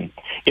transmission.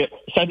 Yet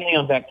suddenly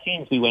on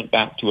vaccines, we went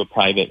back to a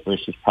private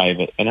versus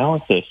private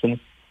analysis. And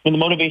the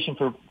motivation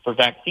for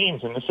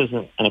vaccines, and this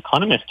isn't an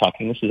economist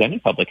talking, this is any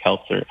public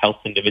health or health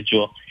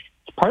individual,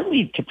 it's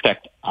partly to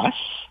protect us,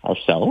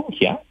 ourselves,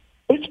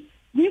 but it's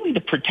really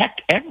to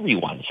protect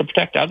everyone, it's to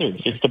protect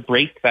others. It's to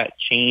break that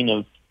chain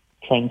of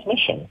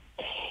transmission.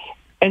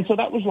 And so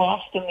that was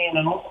lost in the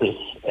analysis.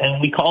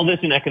 And we call this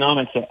in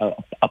economics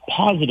a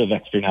positive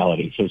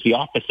externality. So it's the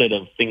opposite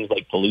of things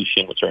like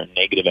pollution, which are a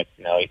negative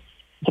externality.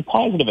 It's a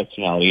positive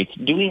externality. It's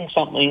doing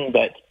something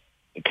that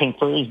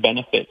confers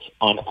benefits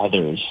on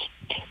others.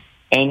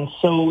 And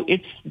so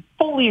it's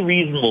fully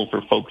reasonable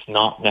for folks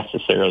not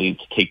necessarily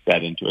to take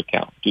that into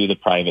account, do the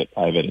private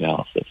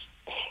analysis.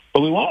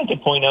 But we wanted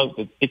to point out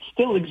that it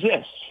still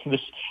exists,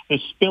 this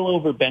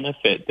spillover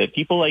benefit that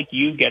people like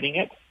you getting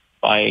it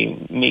by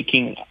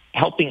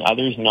helping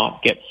others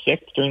not get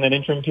sick during that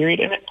interim period,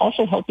 and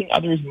also helping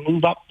others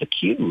move up the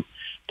queue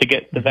to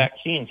get the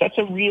vaccines. That's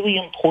a really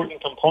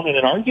important component,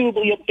 and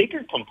arguably a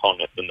bigger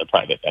component than the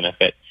private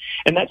benefit.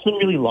 And that's been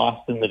really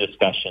lost in the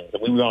discussions,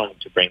 and we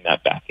wanted to bring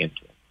that back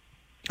into it.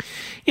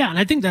 Yeah, and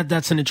I think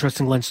that's an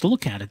interesting lens to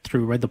look at it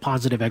through, right? The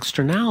positive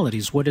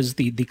externalities. What is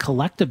the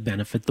collective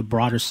benefit, the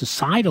broader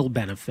societal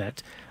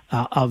benefit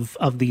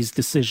of these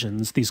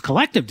decisions, these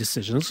collective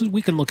decisions?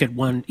 We can look at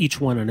each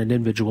one on an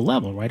individual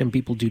level, right? And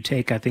people do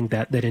take, I think,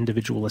 that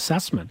individual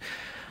assessment.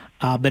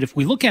 But if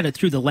we look at it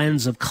through the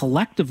lens of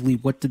collectively,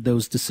 what did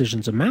those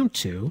decisions amount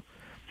to?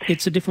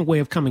 It's a different way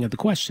of coming at the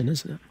question,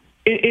 isn't it?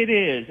 It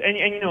is.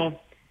 And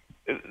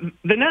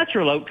the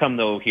natural outcome,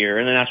 though, here,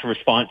 and the natural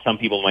response some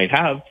people might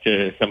have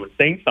to someone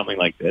saying something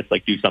like this,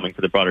 like do something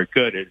for the broader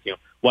good, is,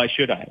 why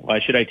should I? Why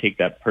should I take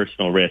that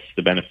personal risk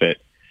to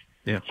benefit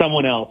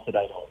someone else that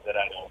I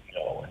don't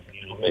know?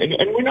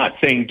 And we're not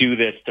saying do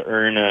this to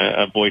earn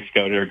a Boy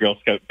Scout or a Girl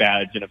Scout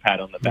badge and a pat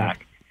on the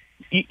back.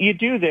 You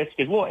do this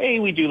because,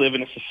 we do live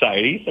in a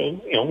society,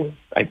 so,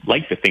 I'd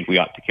like to think we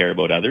ought to care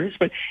about others.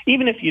 But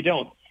even if you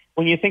don't,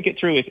 when you think it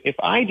through, if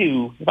I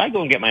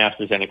go and get my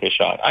AstraZeneca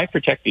shot, I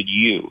protected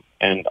you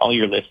and all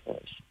your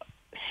listeners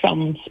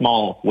some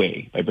small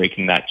way by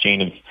breaking that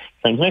chain of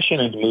transmission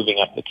and moving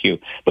up the queue.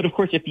 But of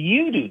course, if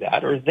you do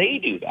that or they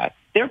do that,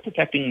 they're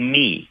protecting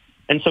me.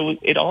 And so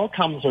it all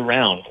comes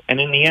around. And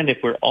in the end, if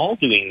we're all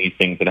doing these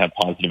things that have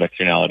positive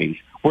externalities,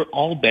 we're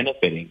all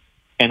benefiting,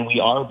 and we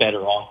are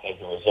better off as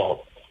a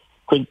result.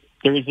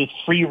 There is this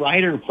free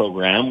rider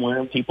program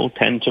where people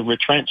tend to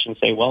retrench and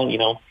say,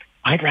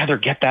 I'd rather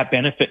get that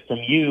benefit from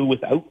you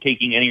without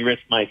taking any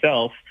risk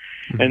myself.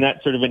 Mm-hmm. And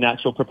that's sort of a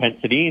natural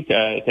propensity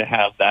to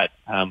have that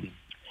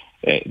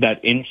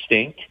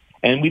instinct.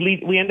 And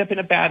we end up in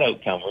a bad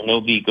outcome where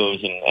nobody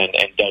goes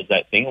and does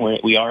that thing, where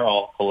we are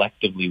all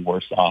collectively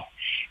worse off.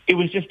 It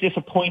was just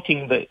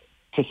disappointing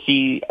to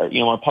see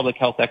our public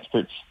health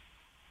experts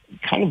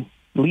kind of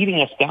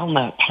leading us down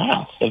that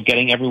path of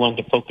getting everyone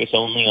to focus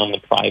only on the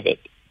private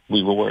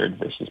reward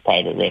versus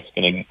private risk,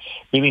 and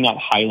really not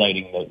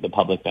highlighting the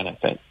public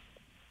benefit.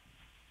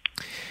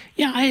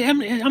 Yeah,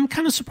 I'm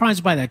kind of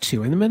surprised by that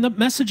too. And the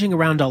messaging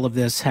around all of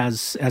this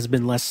has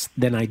been less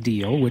than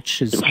ideal,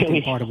 which is I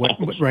think part of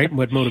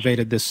what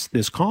motivated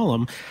this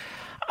column.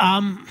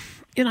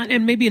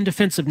 And maybe in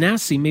defense of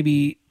NACI,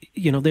 maybe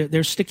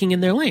they're sticking in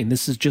their lane.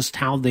 This is just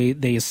how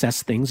they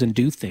assess things and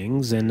do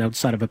things. And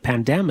outside of a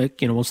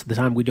pandemic, most of the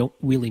time we don't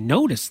really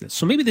notice this.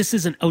 So maybe this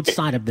isn't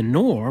outside of the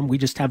norm. We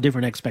just have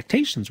different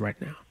expectations right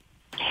now.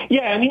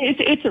 Yeah, I mean,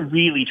 it's a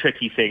really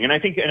tricky thing. And I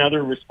think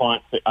another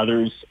response that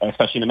others,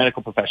 especially in the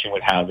medical profession,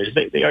 would have is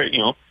they are,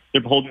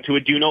 they're beholden to a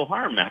do no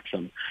harm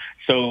maxim.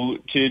 So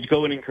to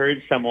go and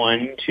encourage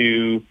someone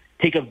to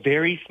take a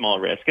very small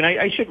risk, and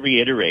I should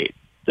reiterate,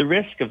 the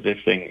risk of this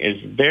thing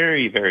is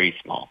very, very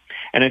small.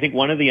 And I think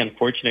one of the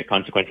unfortunate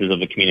consequences of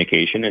the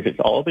communication is it's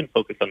all been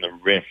focused on the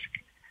risk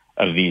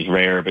of these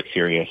rare but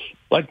serious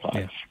blood clots.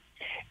 Yeah.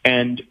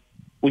 And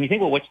when you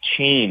think about what's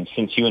changed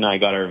since you and I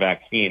got our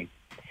vaccine,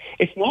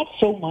 it's not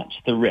so much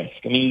the risk.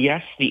 I mean,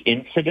 yes, the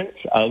incidence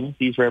of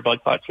these rare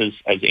blood clots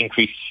has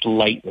increased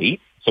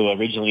slightly. So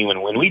originally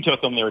when we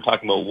took them, they were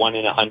talking about 1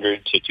 in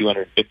 100 to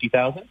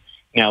 250,000.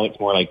 Now it's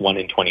more like 1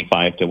 in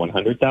 25 to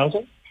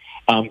 100,000.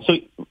 So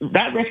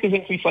that risk has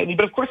increased slightly.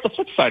 But of course, the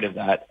flip side of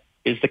that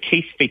is the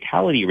case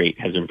fatality rate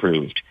has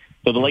improved.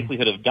 So the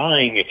likelihood of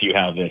dying if you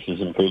have this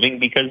is improving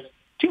because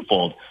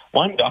twofold.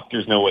 One,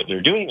 doctors know what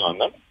they're doing on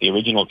them. The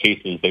original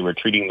cases, they were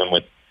treating them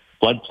with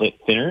blood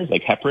thinners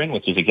like heparin,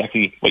 which is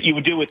exactly what you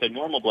would do with a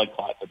normal blood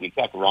clot, but the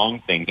exact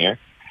wrong thing here.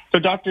 So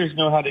doctors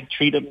know how to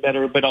treat them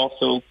better, but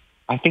also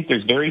I think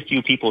there's very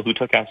few people who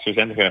took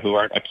AstraZeneca who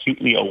aren't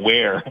acutely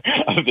aware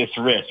of this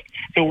risk.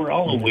 So we're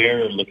all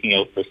aware of looking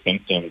out for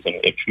symptoms, and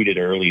if treated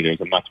early, there's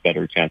a much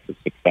better chance of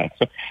success.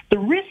 So the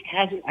risk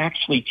hasn't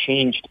actually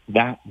changed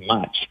that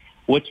much.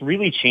 What's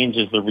really changed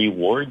is the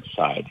reward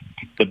side,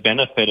 the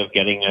benefit of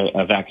getting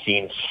a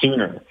vaccine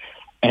sooner.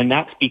 And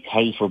that's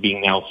because we're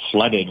being now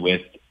flooded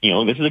with,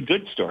 this is a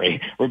good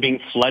story. We're being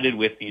flooded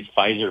with these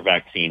Pfizer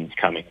vaccines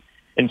coming.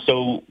 And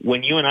so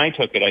when you and I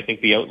took it, I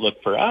think the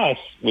outlook for us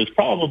was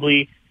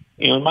probably,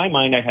 in my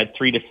mind, I had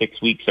 3 to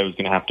 6 weeks I was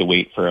going to have to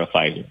wait for a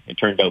Pfizer. It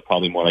turned out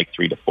probably more like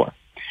 3 to 4.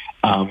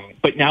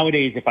 But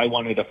nowadays, if I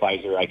wanted a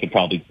Pfizer, I could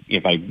probably,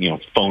 if I,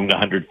 phoned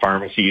 100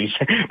 pharmacies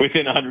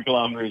within 100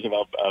 kilometers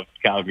of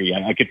Calgary,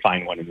 I could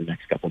find one in the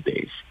next couple of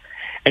days.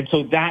 And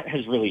so that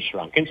has really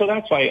shrunk. And so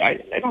that's why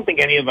I don't think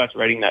any of us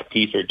writing that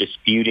piece are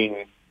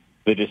disputing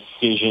the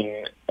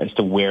decision as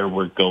to where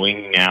we're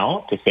going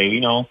now to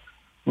say,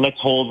 let's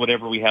hold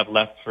whatever we have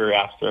left for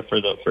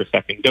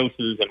second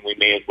doses, and we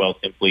may as well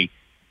simply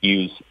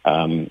use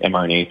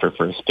mRNA for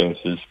first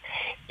doses.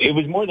 It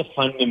was more the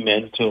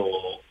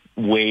fundamental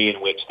way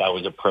in which that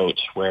was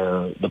approached,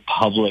 where the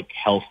public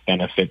health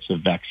benefits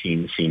of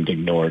vaccines seemed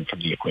ignored from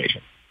the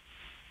equation.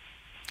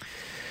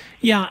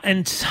 Yeah,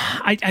 and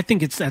I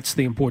think that's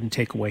the important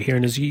takeaway here.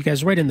 And as you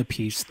guys write in the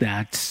piece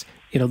that,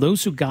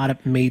 those who got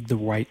it made the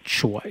right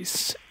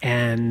choice.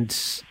 And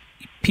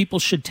people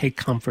should take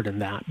comfort in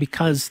that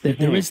because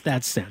there is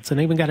that sense. And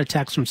I even got a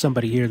text from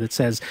somebody here that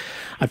says,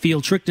 I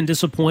feel tricked and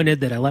disappointed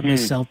that I let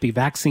myself be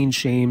vaccine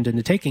shamed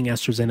into taking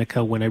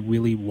AstraZeneca when I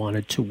really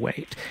wanted to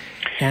wait.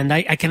 And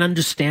I can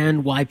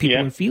understand why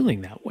people are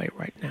feeling that way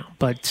right now.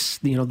 But,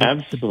 the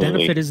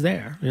benefit is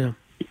there. Yeah.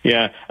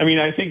 Yeah. I mean,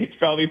 I think it's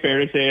probably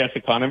fair to say as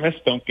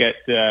economists don't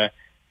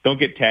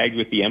get tagged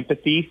with the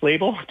empathy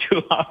label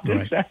too often,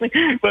 right. Sadly.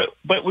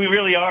 But we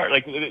really are.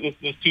 Like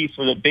this piece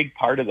was a big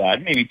part of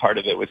that. Maybe part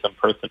of it was some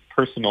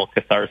personal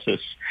catharsis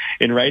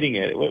in writing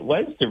it. It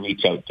was to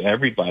reach out to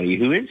everybody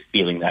who is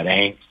feeling that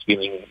angst,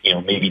 feeling,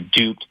 maybe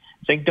duped,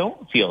 saying,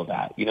 don't feel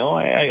that.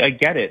 I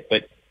get it,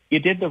 but you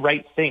did the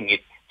right thing.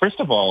 First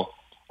of all,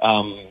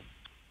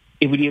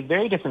 It would be a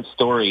very different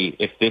story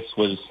if this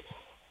was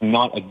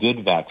not a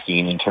good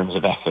vaccine in terms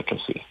of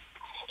efficacy.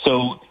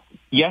 So,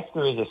 yes,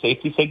 there is a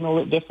safety signal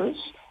that differs,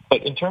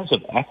 but in terms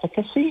of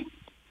efficacy,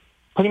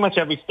 pretty much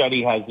every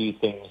study has these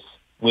things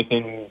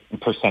within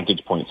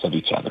percentage points of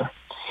each other.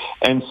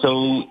 And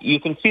so you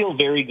can feel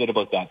very good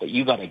about that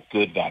you got a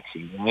good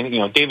vaccine.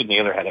 And, David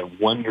Naylor had a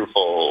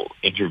wonderful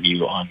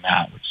interview on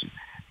that, which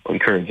I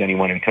encourage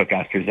anyone who took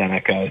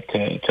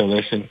AstraZeneca to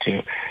listen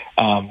to.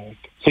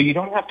 So you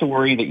don't have to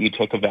worry that you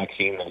took a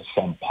vaccine that is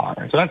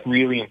subpar. So that's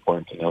really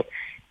important to note.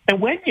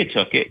 And when you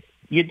took it,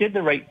 you did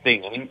the right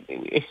thing. I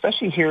mean,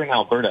 especially here in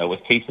Alberta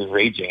with cases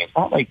raging, it's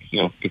not like,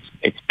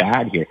 it's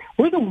bad here.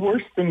 We're the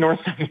worst in North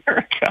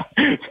America.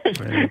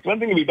 It's one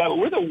thing to be bad, but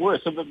we're the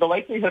worst. So the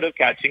likelihood of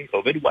catching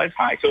COVID was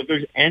high. So if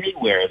there's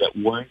anywhere that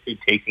warranted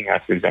taking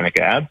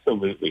AstraZeneca,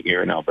 absolutely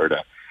here in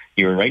Alberta,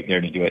 you're right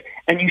there to do it.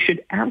 And you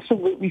should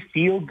absolutely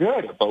feel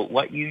good about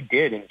what you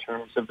did in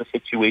terms of the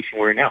situation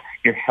we're in now.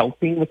 You're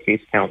helping the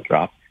case count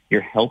drop. You're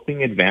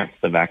helping advance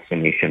the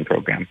vaccination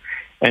program.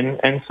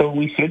 And so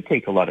we should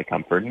take a lot of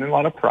comfort and a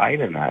lot of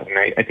pride in that.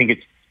 And I think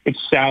it's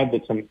sad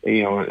that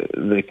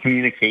the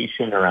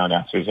communication around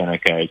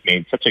AstraZeneca has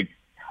made such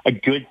a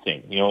good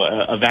thing.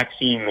 A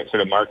vaccine that sort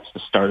of marks the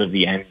start of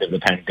the end of the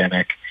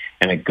pandemic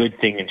and a good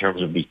thing in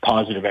terms of these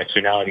positive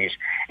externalities.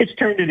 It's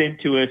turned it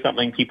into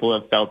something people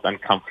have felt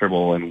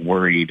uncomfortable and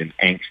worried and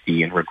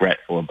angsty and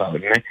regretful about.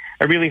 And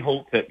I really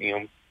hope that,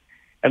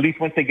 at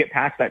least once they get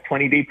past that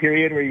 20-day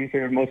period where you're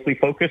sort of mostly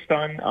focused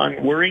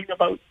on worrying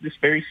about this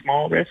very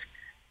small risk,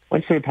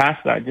 once they're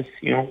past that, just,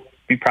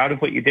 be proud of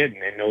what you did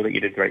and know that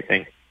you did the right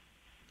thing.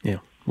 Yeah,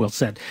 well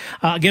said.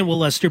 Again,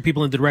 we'll steer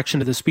people in the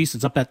direction of this piece.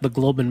 It's up at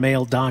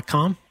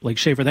theglobeandmail.com. Blake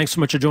Schaefer, thanks so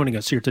much for joining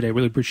us here today.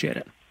 Really appreciate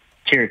it.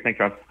 Cheers. Thanks,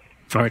 Rob.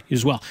 All right, you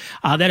as well.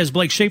 That is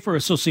Blake Schaefer,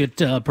 Associate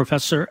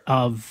Professor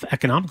of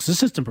Economics,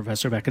 Assistant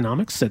Professor of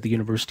Economics at the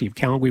University of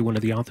Calgary, one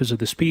of the authors of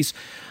this piece,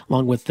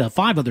 along with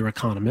 5 other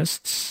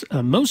economists,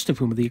 most of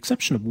whom, with the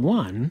exception of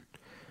one,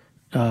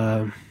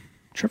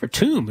 Trevor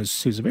Tombe,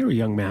 who's a very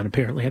young man,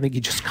 apparently. I think he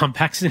just got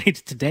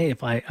vaccinated today,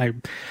 if I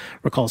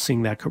recall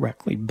seeing that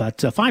correctly.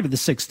 But 5 of the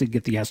 6 did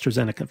get the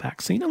AstraZeneca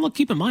vaccine. And look,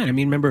 keep in mind,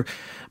 remember,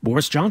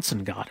 Boris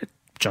Johnson got it.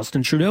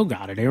 Justin Trudeau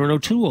got it. Aaron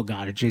O'Toole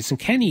got it. Jason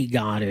Kenney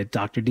got it.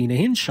 Dr. Dina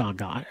Hinshaw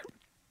got it.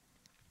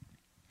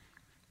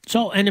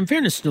 So, and in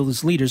fairness to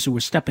those leaders who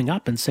were stepping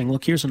up and saying,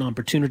 look, here's an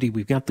opportunity.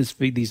 We've got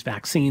these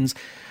vaccines.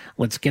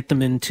 Let's get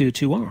them into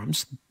 2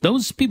 arms.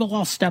 Those people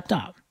all stepped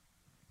up.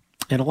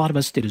 And a lot of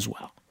us did as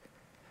well.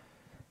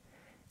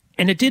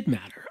 And it did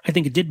matter. I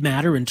think it did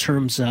matter in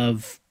terms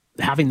of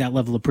having that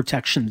level of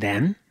protection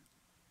then.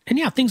 And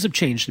yeah, things have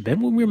changed a bit.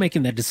 When we were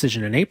making that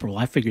decision in April,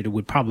 I figured it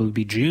would probably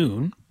be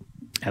June,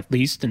 at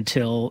least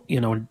until,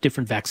 a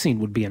different vaccine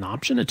would be an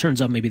option. It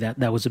turns out maybe that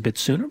was a bit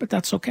sooner, but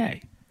that's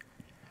okay.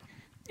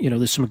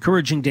 There's some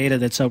encouraging data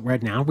that's out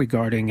right now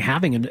regarding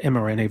having an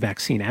mRNA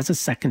vaccine as a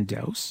second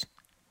dose.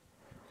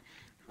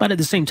 But at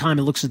the same time,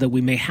 it looks as though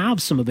we may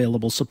have some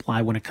available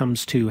supply when it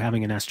comes to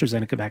having an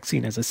AstraZeneca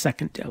vaccine as a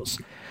second dose.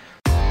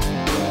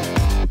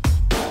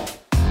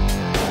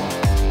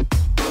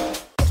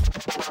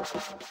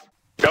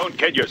 Don't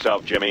kid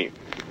yourself, Jimmy.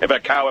 If a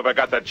cow ever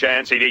got the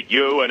chance, he'd eat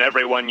you and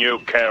everyone you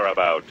care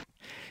about.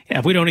 Yeah,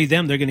 if we don't eat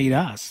them, they're going to eat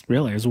us,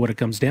 really, is what it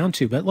comes down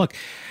to. But look,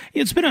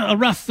 it's been a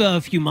rough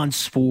few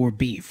months for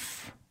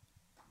beef.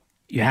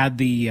 You had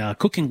the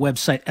cooking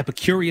website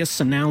Epicurious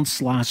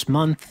announce last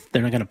month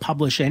they're not going to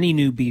publish any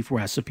new beef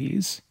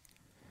recipes.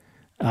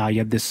 You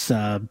had this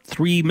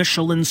 3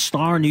 Michelin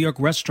star New York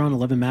restaurant,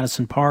 11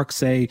 Madison Park,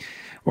 say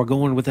we're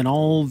going with an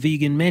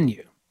all-vegan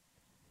menu.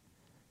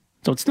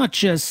 So it's not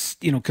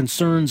just,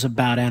 concerns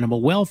about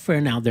animal welfare.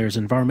 Now there's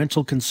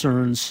environmental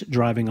concerns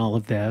driving all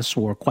of this,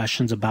 or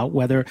questions about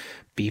whether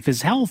beef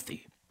is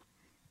healthy.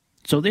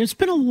 So there's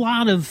been a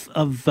lot of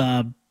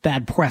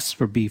bad press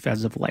for beef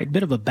as of late, a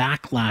bit of a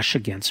backlash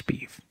against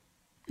beef.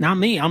 Now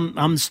me,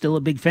 I'm still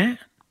a big fan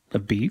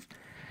of beef.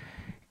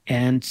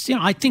 And,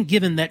 I think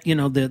given that,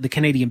 the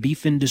Canadian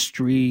beef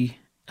industry,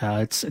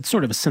 it's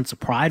sort of a sense of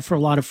pride for a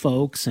lot of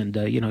folks. And,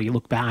 you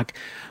look back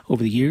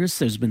over the years,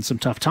 there's been some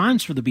tough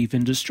times for the beef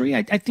industry.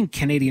 I think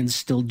Canadians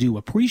still do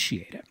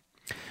appreciate it.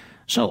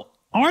 So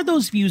are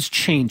those views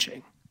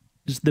changing?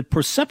 Is the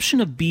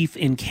perception of beef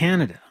in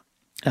Canada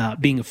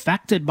being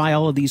affected by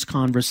all of these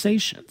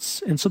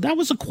conversations? And so that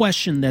was a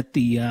question that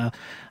the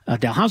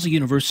Dalhousie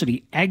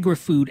University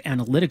Agri-Food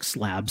Analytics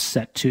Lab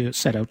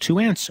set out to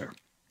answer.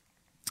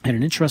 And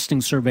an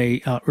interesting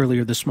survey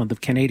earlier this month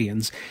of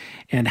Canadians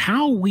and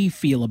how we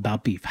feel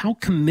about beef, how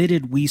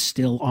committed we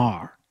still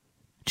are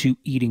to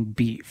eating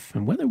beef,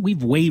 and whether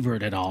we've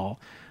wavered at all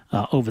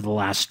over the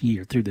last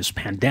year through this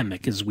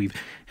pandemic as we've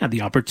had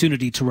the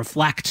opportunity to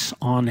reflect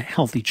on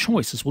healthy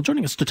choices. Well,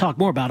 joining us to talk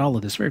more about all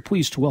of this, very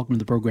pleased to welcome to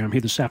the program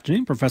here this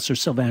afternoon, Professor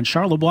Sylvain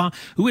Charlebois,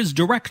 who is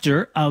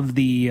director of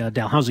the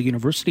Dalhousie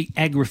University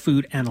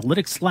Agri-Food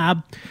Analytics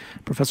Lab.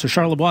 Professor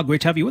Charlebois,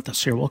 great to have you with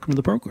us here. Welcome to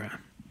the program.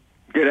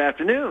 Good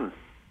afternoon.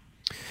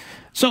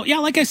 So, yeah,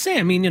 like I say,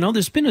 I mean,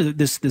 there's been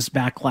this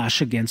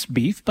backlash against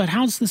beef, but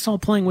how's this all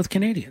playing with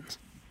Canadians?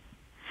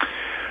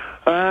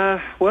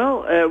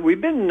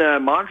 We've been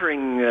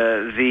monitoring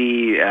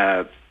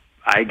the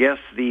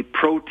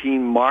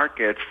protein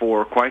market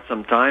for quite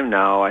some time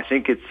now. I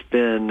think it's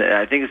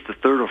the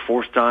third or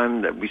fourth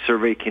time that we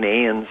survey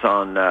Canadians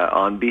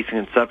on beef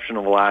consumption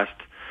over the last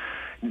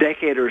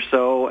decade or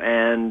so.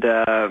 And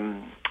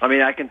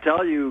I can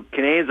tell you,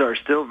 Canadians are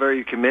still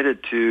very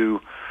committed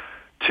to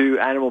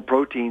animal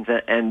proteins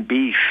and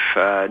beef.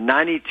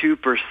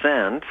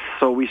 92%.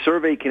 So we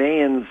surveyed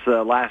Canadians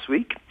last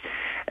week.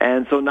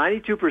 And so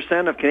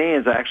 92% of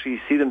Canadians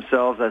actually see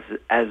themselves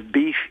as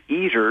beef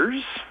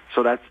eaters.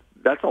 So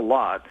that's a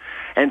lot.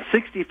 And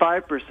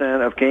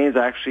 65% of Canadians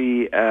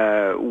actually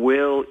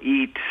will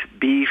eat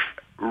beef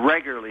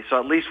regularly, so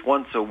at least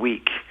once a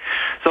week.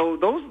 So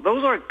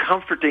those are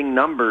comforting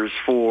numbers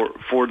for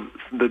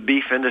the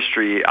beef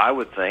industry, I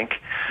would think.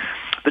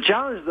 The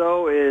challenge,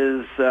 though,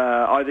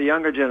 are the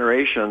younger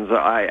generations.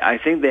 I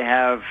think they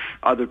have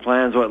other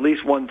plans, or at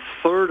least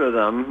one-third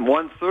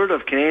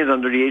of Canadians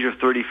under the age of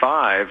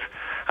 35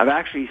 have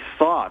actually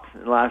thought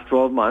in the last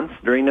 12 months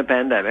during the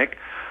pandemic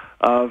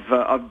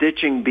of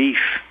ditching beef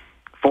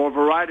for a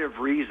variety of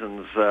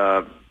reasons.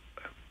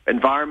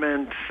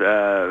 Environment,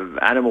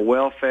 animal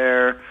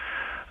welfare,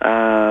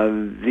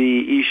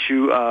 the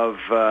issue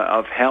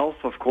of health,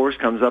 of course,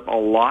 comes up a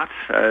lot.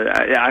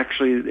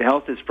 Actually,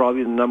 health is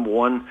probably the number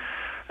one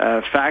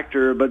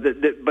factor, but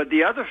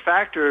the other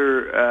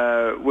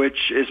factor,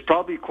 which is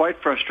probably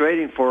quite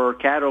frustrating for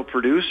cattle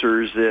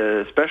producers,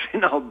 especially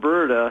in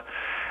Alberta,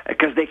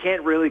 because they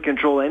can't really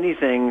control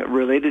anything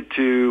related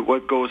to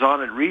what goes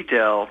on at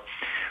retail.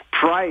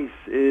 Price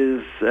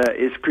is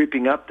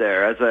creeping up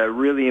there as a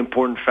really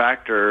important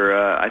factor.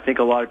 I think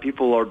a lot of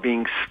people are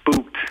being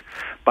spooked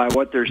by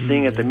what they're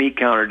seeing at the meat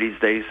counter these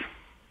days.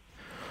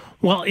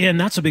 Well, and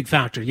that's a big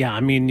factor. Yeah,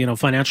 I mean,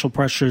 financial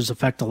pressures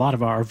affect a lot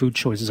of our food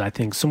choices, I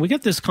think. So we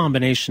get this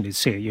combination. You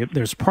say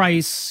there's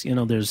price.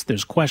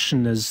 There's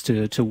question as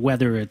to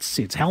whether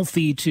it's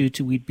healthy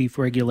to eat beef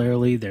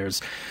regularly.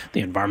 There's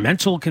the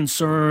environmental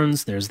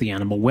concerns. There's the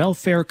animal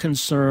welfare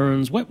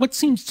concerns. What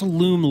seems to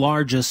loom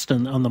largest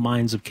on the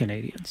minds of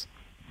Canadians?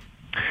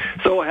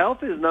 So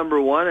health is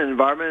number one, and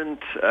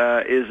environment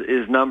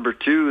is number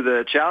two.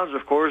 The challenge,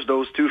 of course,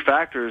 those two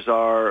factors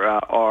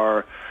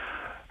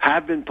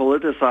have been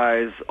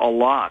politicized a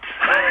lot.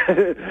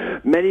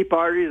 Many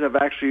parties have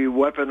actually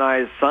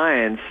weaponized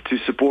science to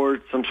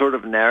support some sort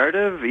of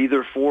narrative,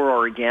 either for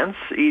or against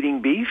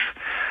eating beef,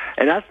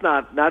 and that's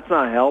not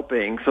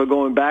helping. So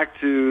going back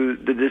to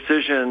the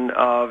decision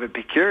of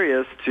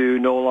Epicurious to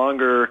no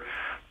longer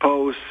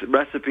post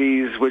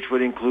recipes which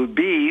would include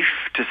beef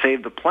to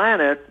save the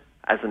planet,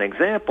 as an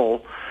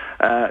example,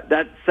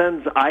 that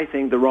sends, I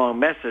think, the wrong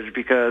message,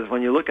 because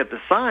when you look at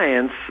the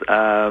science,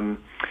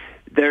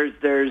 there's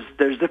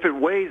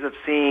different ways of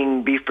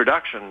seeing beef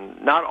production.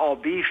 Not all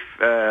beef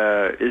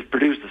is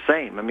produced the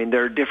same. I mean,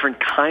 there are different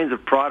kinds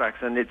of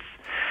products, and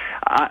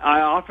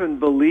I often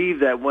believe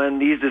that when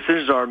these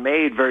decisions are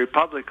made very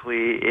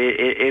publicly,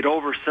 it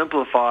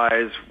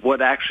oversimplifies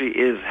what actually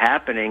is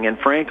happening. And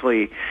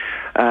frankly,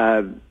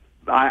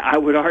 I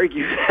would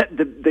argue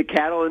that the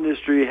cattle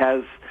industry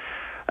has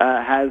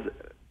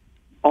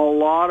a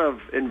lot of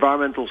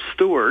environmental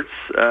stewards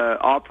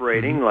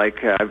operating.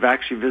 Like I've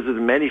actually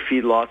visited many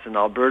feedlots in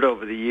Alberta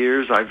over the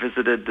years. I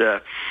visited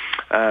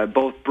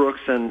both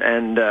Brooks and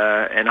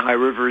High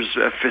Rivers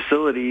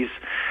facilities.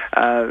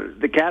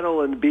 The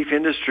cattle and beef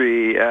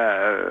industry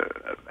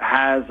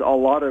has a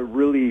lot of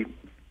really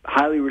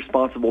highly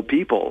responsible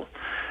people,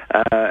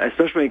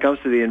 especially when it comes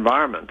to the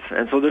environment.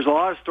 And so there's a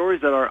lot of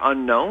stories that are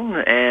unknown,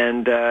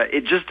 and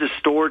it just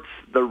distorts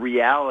the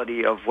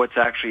reality of what's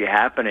actually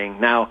happening.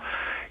 Now,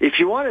 if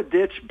you want to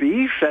ditch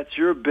beef, that's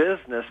your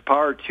business,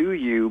 power to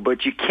you,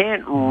 but you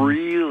can't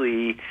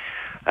really,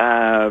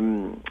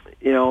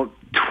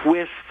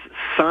 twist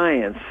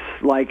science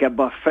like a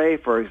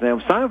buffet, for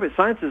example.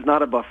 Science is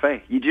not a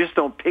buffet. You just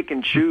don't pick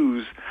and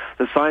choose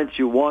the science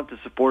you want to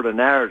support a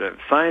narrative.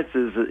 Science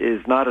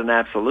is not an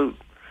absolute.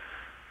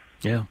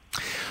 Yeah.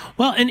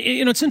 Well, and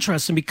it's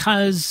interesting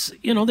because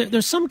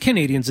there's some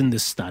Canadians in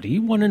this study.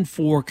 1 in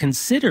 4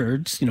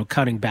 considered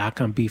cutting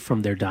back on beef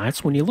from their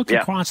diets. When you look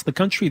across the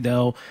country,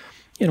 though,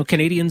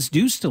 Canadians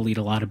do still eat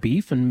a lot of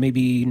beef, and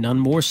maybe none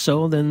more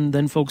so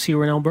than folks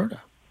here in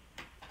Alberta.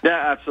 Yeah,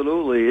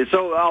 absolutely.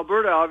 So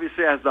Alberta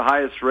obviously has the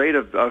highest rate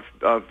of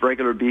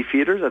regular beef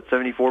eaters at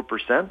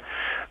 74%.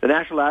 The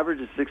national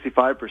average is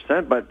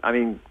 65%, but I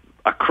mean,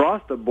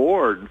 across the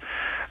board,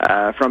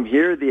 from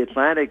here, the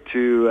Atlantic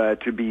to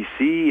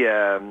BC,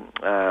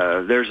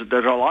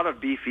 there's a lot of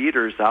beef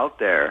eaters out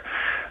there.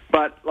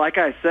 But like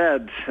I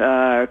said,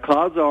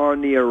 clouds are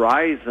on the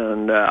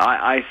horizon.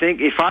 I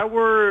think if I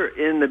were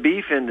in the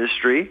beef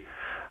industry,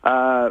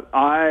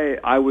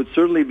 I would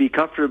certainly be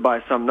comforted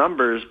by some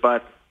numbers,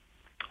 but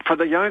for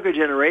the younger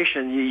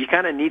generation, you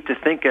kind of need to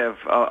think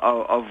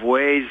of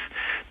ways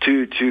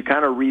to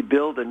kind of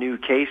rebuild a new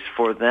case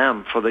for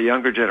them, for the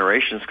younger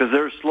generations, because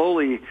they're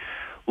slowly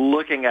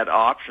looking at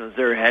options.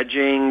 They're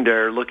hedging.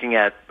 They're looking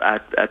at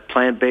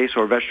plant-based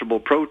or vegetable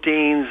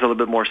proteins a little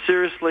bit more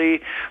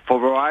seriously for a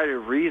variety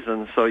of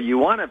reasons. So you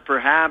want to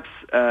perhaps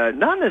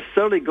not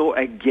necessarily go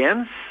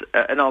against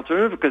an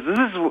alternative, because this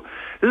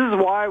is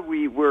why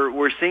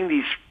we're seeing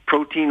these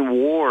protein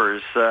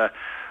wars.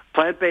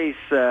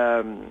 Plant-based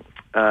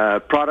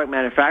product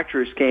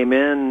manufacturers came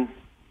in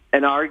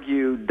and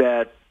argued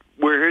that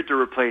we're here to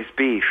replace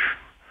beef.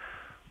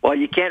 Well,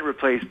 you can't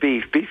replace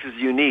beef. Beef is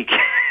unique.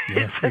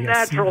 It's a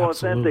natural,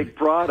 authentic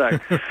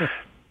product.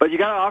 But you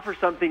got to offer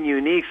something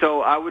unique.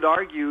 So I would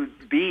argue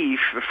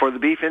beef, for the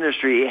beef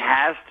industry, it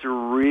has to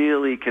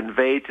really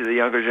convey to the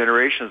younger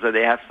generations that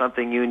they have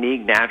something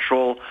unique,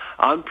 natural,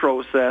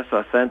 unprocessed,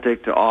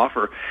 authentic to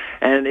offer.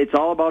 And it's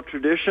all about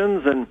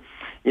traditions. And,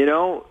 you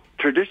know,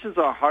 traditions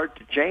are hard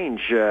to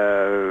change.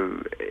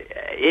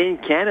 In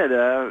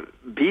Canada,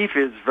 beef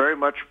is very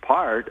much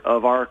part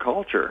of our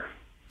culture.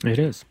 It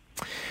is.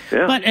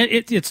 Yeah. But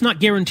it's not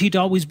guaranteed to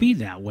always be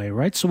that way,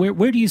 right? So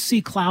where do you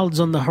see clouds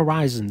on the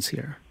horizons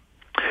here?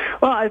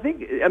 Well, I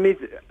think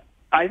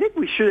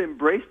we should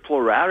embrace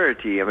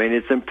plurality. I mean,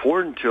 it's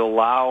important to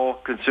allow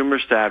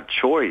consumers to have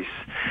choice.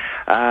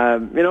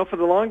 You know, for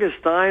the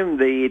longest time,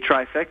 the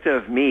trifecta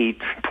of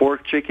meat,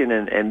 pork, chicken,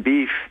 and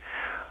beef,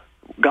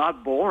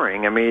 got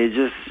boring. I mean,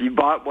 you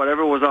bought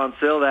whatever was on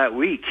sale that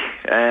week.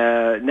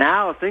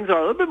 Now things are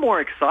a little bit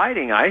more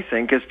exciting, I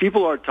think, because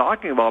people are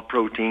talking about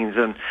proteins,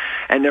 and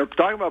they're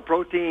talking about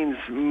proteins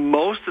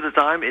most of the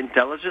time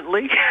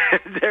intelligently.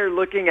 They're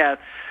looking at,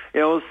 you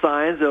know,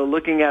 signs. They're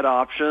looking at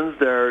options.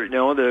 They're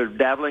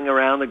dabbling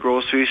around the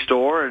grocery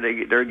store,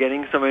 and they're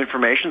getting some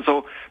information.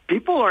 So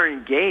people are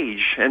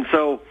engaged, and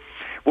so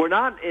we're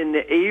not in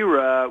the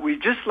era. We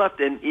just left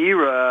an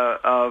era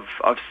of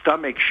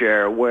stomach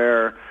share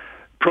where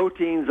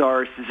proteins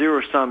are a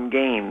zero-sum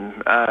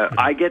game.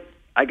 I get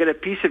a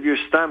piece of your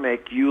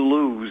stomach, you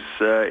lose.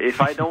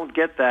 If I don't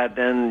get that,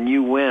 then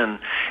you win.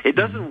 It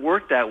doesn't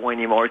work that way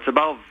anymore. It's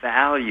about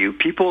value.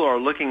 People are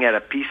looking at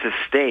a piece of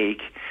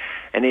steak,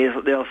 and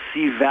they'll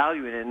see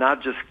value in it,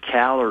 not just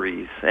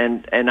calories.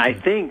 And I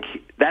think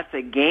that's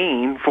a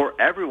gain for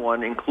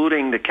everyone,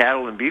 including the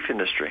cattle and beef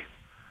industry.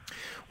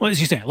 Well, as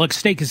you say, look,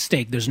 steak is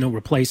steak. There's no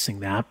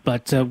replacing that.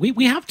 But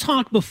we have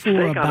talked before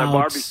steak about... on a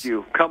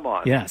barbecue. Come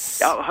on. Yes.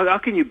 How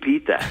can you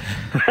beat that?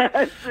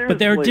 But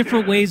there are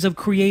different ways of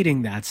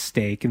creating that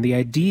steak. And the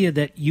idea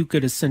that you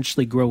could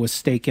essentially grow a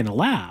steak in a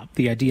lab,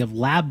 the idea of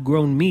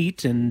lab-grown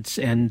meat, and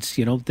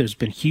you know, there's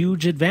been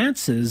huge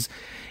advances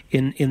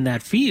in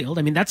that field.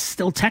 I mean, that's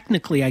still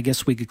technically, I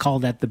guess we could call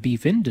that the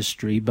beef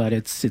industry, but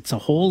it's a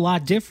whole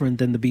lot different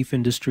than the beef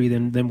industry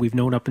than we've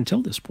known up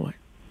until this point.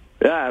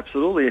 Yeah,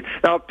 absolutely.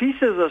 Now,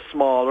 pieces are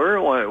smaller.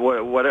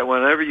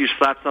 Whenever you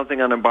slap something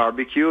on a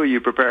barbecue, or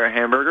you prepare a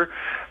hamburger,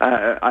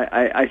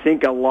 I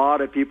think a lot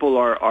of people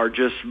are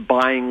just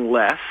buying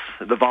less.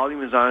 The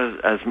volume is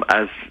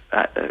not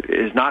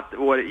is not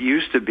what it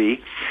used to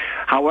be.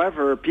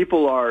 However,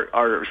 people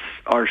are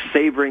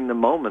savoring the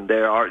moment. They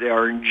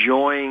are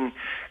enjoying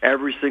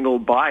every single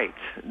bite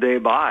they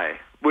buy,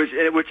 which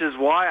is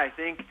why I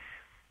think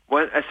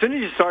as soon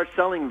as you start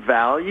selling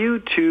value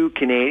to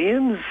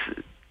Canadians,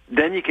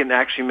 then you can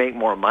actually make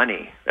more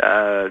money.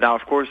 Now,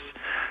 of course,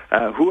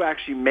 who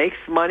actually makes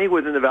money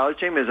within the value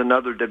chain is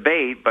another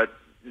debate, but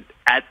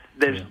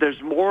there's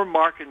more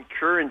market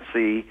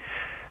currency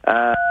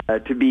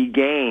to be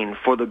gained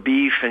for the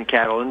beef and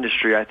cattle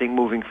industry, I think,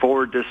 moving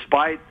forward,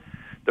 despite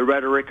the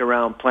rhetoric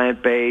around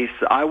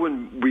plant-based. I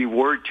wouldn't be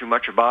worried too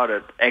much about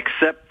it,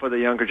 except for the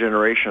younger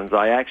generations.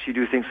 I actually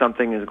do think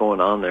something is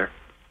going on there.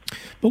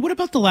 But what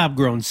about the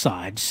lab-grown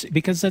side?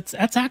 Because that's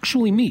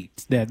actually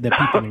meat that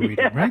people are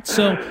eating, right?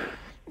 So,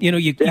 you know,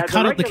 you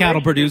cut out the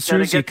cattle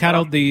producers, you cut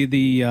out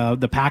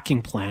the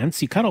packing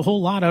plants, you cut a whole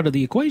lot out of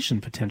the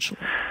equation potentially.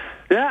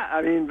 Yeah,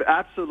 I mean,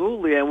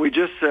 absolutely. And we're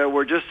just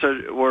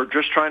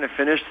trying to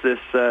finish this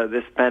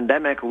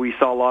pandemic. We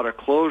saw a lot of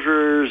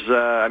closures.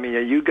 I mean,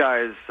 you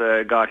guys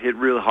got hit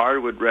real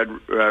hard with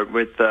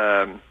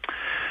the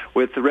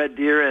Red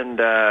Deer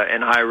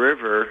and High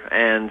River,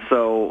 and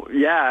so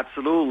yeah,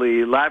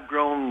 absolutely,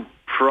 lab-grown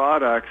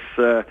products.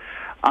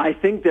 I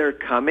think they're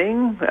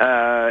coming.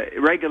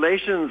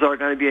 Regulations are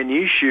going to be an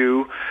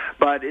issue,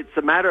 but it's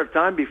a matter of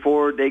time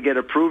before they get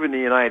approved in the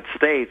United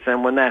States,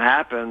 and when that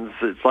happens,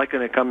 it's likely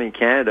to come in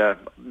Canada.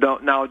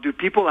 Now, do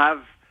people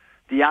have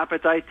the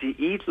appetite to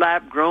eat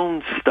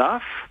lab-grown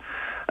stuff?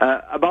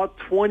 About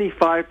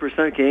 25%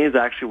 of Canadians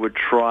actually would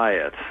try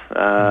it.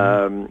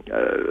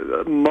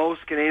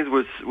 Most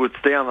Canadians would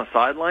stay on the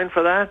sideline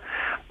for that,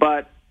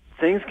 but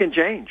things can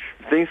change.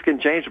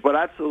 But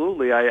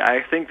absolutely,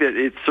 I think that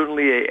it's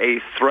certainly a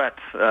threat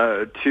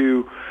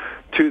to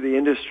the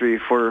industry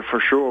for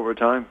sure over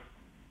time.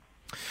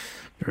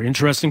 Very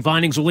interesting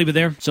findings. We'll leave it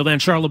there. Sylvain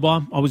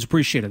Charlebois, always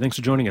appreciate it. Thanks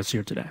for joining us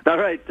here today. All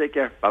right. Take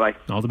care. Bye-bye.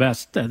 All the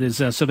best. That is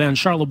Sylvain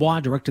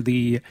Charlebois, director of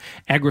the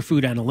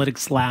Agri-Food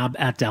Analytics Lab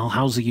at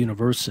Dalhousie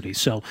University.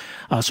 So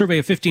a survey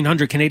of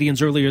 1,500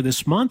 Canadians earlier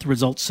this month.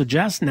 Results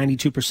suggest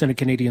 92% of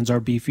Canadians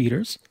are beef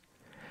eaters.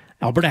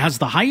 Alberta has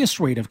the highest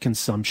rate of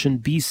consumption,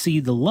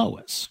 BC the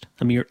lowest.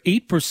 A mere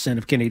 8%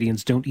 of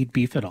Canadians don't eat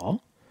beef at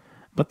all.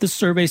 But the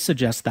survey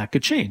suggests that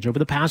could change. Over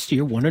the past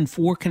year, 1 in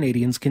 4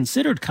 Canadians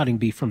considered cutting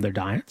beef from their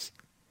diets.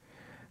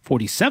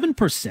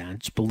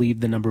 47% believe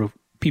the number of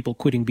people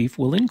quitting beef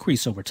will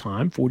increase over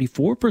time.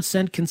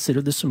 44%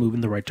 consider this a move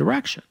in the right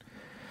direction.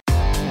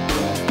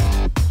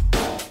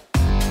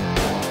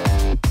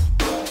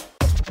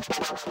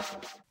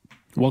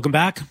 Welcome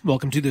back.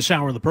 Welcome to this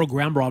hour of the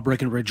program. Rob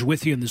Breckenridge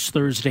with you on this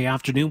Thursday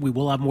afternoon. We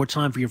will have more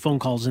time for your phone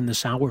calls in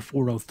this hour,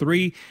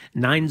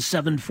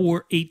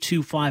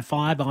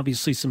 403-974-8255.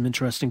 Obviously, some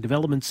interesting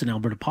developments in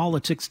Alberta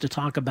politics to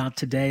talk about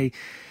today,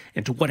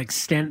 and to what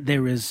extent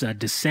there is a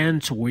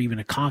dissent or even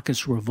a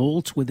caucus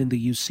revolt within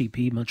the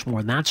UCP. Much more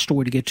on that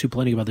story to get to,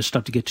 plenty of other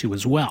stuff to get to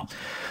as well.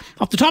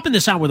 Off the top of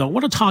this hour, though, I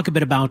want to talk a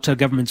bit about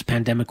government's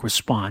pandemic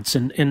response.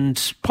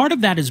 And part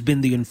of that has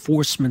been the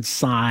enforcement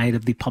side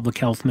of the public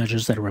health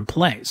measures that are in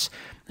place.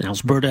 And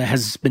Alberta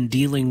has been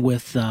dealing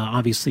with,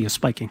 obviously, a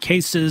spike in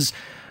cases.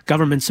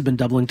 Governments have been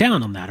doubling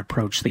down on that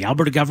approach. The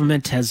Alberta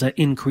government has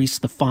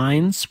increased the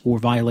fines for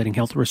violating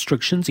health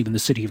restrictions. Even the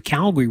city of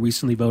Calgary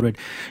recently voted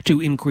to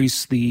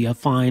increase the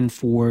fine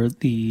for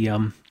the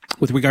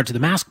with regard to the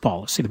mask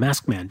policy, the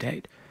mask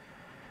mandate.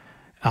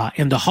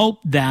 And the hope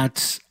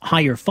that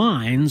higher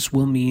fines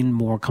will mean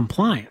more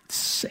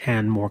compliance,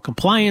 and more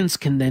compliance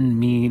can then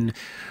mean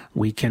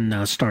we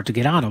can start to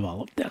get out of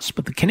all of this.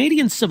 But the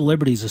Canadian Civil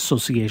Liberties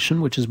Association,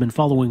 which has been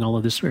following all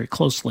of this very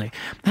closely,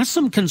 has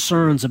some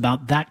concerns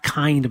about that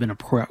kind of an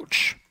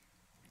approach.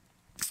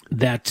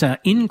 That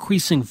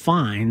increasing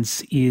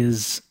fines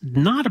is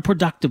not a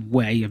productive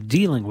way of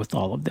dealing with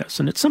all of this.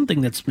 And it's something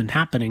that's been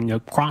happening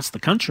across the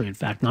country, in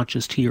fact, not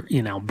just here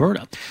in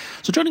Alberta.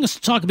 So joining us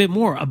to talk a bit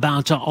more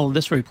about all of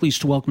this, very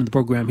pleased to welcome to the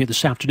program here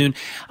this afternoon,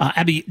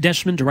 Abby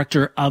Deschman,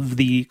 Director of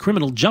the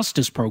Criminal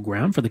Justice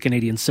Program for the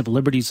Canadian Civil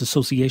Liberties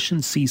Association,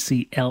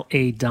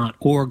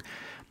 ccla.org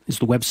is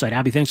the website.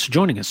 Abby, thanks for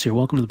joining us here.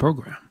 Welcome to the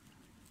program.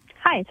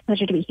 Hi, it's a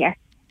pleasure to be here.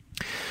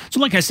 So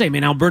like I say, I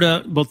mean,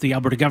 Alberta, both the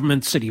Alberta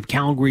government, City of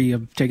Calgary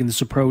have taken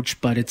this approach,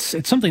 but it's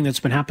something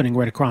that's been happening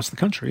right across the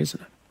country, isn't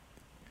it?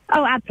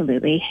 Oh,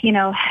 absolutely. You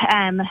know,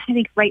 I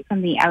think right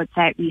from the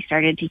outset, we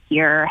started to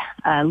hear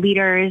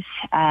leaders,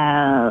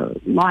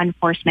 law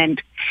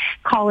enforcement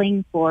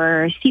calling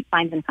for steep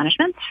fines and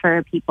punishments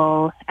for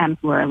people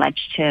who are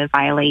alleged to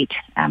violate,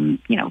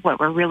 what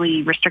were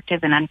really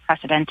restrictive and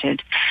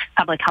unprecedented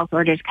public health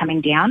orders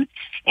coming down.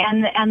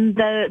 And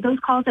those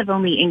calls have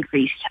only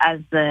increased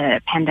as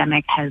the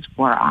pandemic has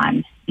wore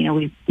on. You know,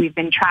 we've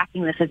been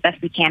tracking this as best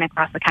we can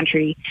across the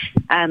country,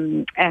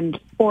 and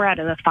 4 out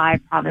of the 5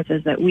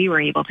 provinces that we were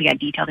able to get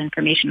detailed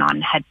information on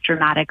had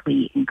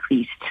dramatically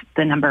increased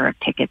the number of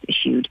tickets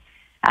issued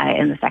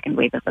in the second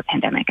wave of the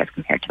pandemic as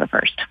compared to the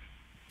first.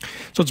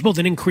 So it's both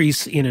an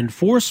increase in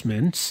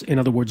enforcement, in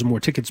other words, more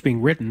tickets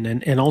being written,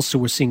 and also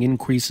we're seeing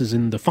increases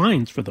in the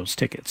fines for those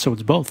tickets. So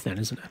it's both then,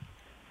 isn't it?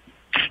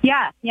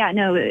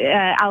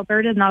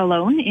 Alberta is not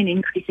alone in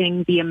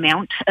increasing the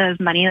amount of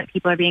money that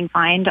people are being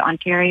fined.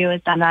 Ontario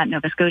has done that.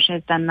 Nova Scotia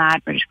has done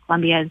that. British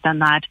Columbia has done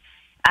that.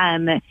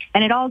 And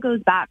it all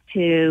goes back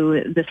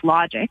to this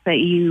logic that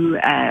you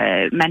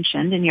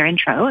mentioned in your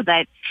intro,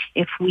 that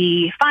if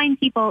we fine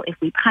people, if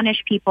we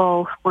punish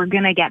people, we're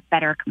going to get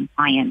better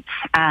compliance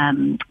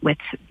with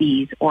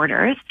these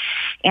orders.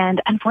 And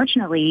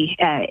unfortunately,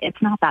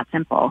 it's not that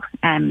simple.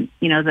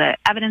 The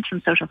evidence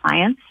from social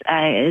science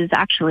is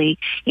actually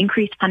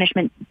increased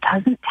punishment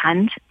doesn't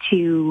tend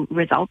to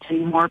result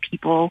in more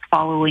people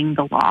following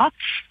the law.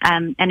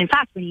 And in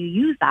fact, when you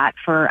use that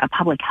for a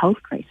public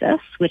health crisis,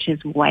 which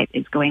is what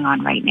is going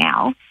on right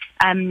now,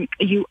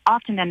 you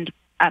often end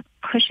up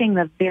pushing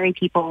the very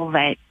people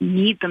that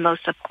need the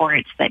most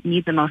supports, that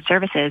need the most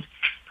services,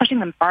 pushing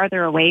them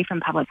farther away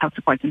from public health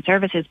supports and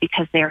services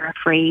because they're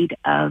afraid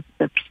of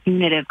the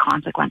punitive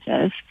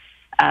consequences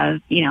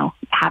of,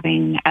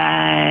 having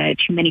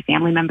too many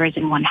family members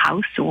in one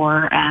house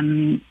or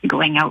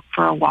going out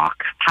for a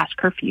walk past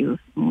curfew,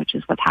 which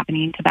is what's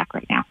happening in Quebec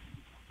right now.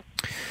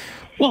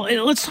 Well,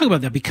 let's talk about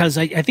that, because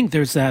I think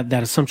there's that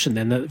assumption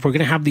then that if we're going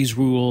to have these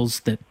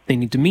rules, that they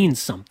need to mean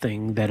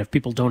something, that if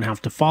people don't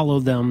have to follow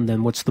them,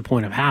 then what's the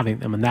point of having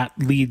them? And that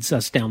leads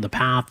us down the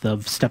path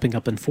of stepping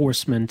up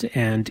enforcement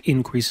and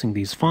increasing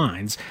these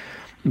fines.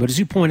 But as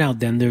you point out,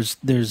 then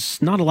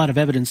there's not a lot of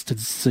evidence to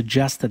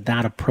suggest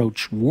that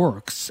approach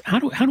works. How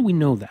do we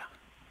know that?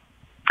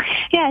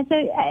 Yeah,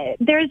 so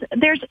there's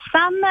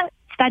some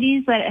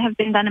studies that have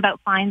been done about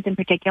fines in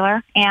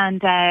particular,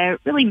 and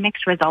really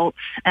mixed results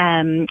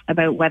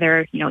about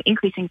whether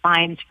increasing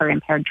fines for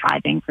impaired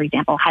driving, for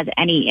example, has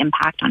any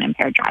impact on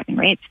impaired driving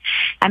rates.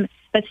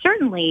 But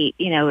certainly,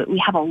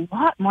 we have a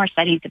lot more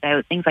studies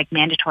about things like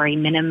mandatory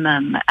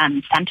minimum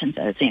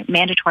sentences,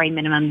 mandatory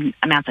minimum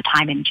amounts of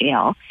time in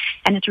jail,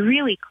 and it's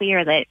really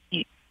clear that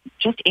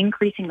just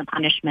increasing the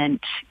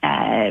punishment,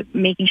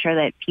 making sure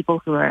that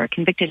people who are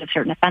convicted of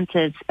certain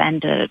offenses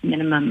spend a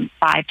minimum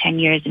 5-10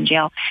 years in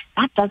jail,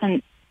 that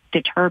doesn't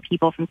deter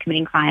people from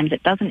committing crimes.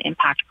 It doesn't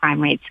impact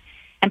crime rates.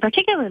 And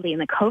particularly in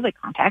the COVID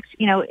context,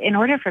 in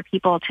order for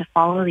people to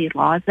follow these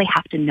laws, they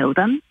have to know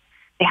them,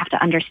 they have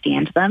to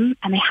understand them,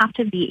 and they have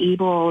to be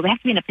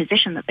in a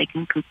position that they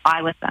can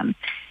comply with them.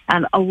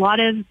 A lot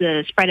of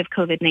the spread of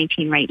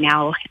COVID-19 right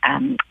now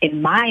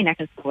in my neck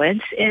of the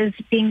woods is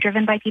being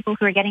driven by people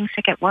who are getting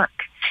sick at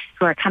work,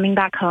 who are coming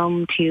back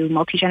home to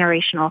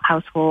multi-generational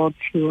households,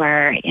 who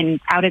are in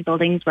crowded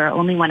buildings where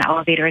only one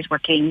elevator is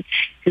working,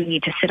 who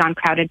need to sit on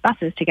crowded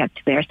buses to get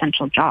to their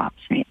essential jobs.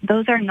 Right?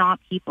 Those are not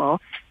people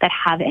that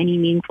have any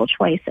meaningful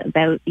choice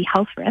about the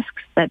health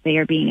risks that they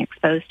are being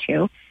exposed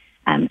to.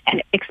 And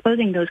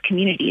exposing those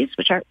communities,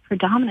 which are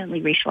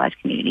predominantly racialized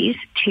communities,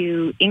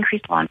 to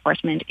increased law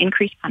enforcement,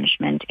 increased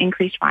punishment,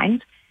 increased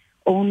fines,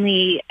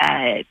 only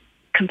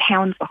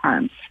compounds the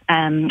harms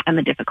and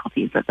the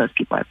difficulties that those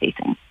people are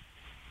facing.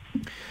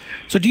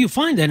 So do you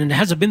find then, and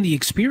has it been the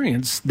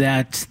experience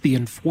that the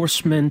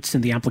enforcement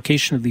and the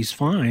application of these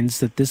fines,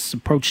 that this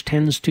approach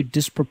tends to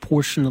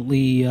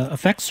disproportionately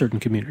affect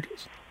certain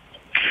communities?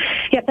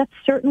 Yeah, that's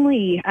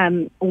certainly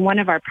one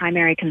of our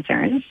primary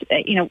concerns.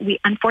 We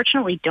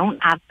unfortunately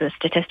don't have the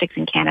statistics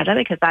in Canada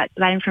because that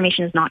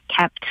information is not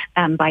kept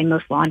by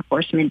most law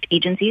enforcement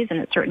agencies, and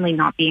it's certainly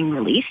not being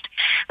released.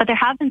 But there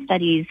have been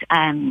studies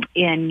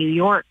in New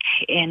York,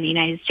 in the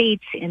United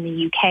States, in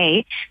the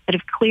UK, that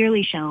have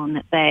clearly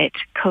shown that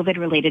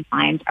COVID-related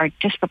fines are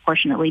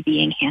disproportionately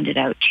being handed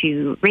out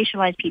to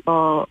racialized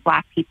people,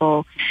 Black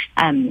people,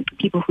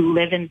 people who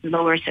live in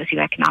lower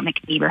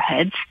socioeconomic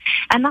neighborhoods.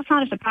 And that's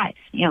not a surprise.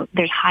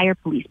 There's higher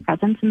police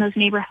presence in those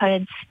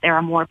neighborhoods. There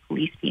are more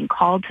police being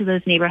called to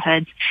those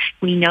neighborhoods.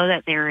 We know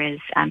that there is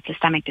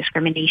systemic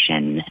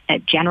discrimination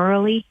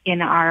generally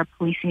in our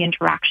policing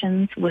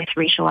interactions with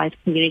racialized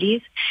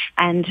communities.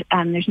 And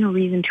there's no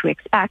reason to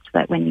expect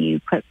that when you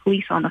put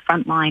police on the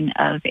front line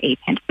of a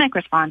pandemic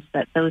response,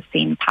 that those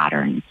same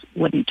patterns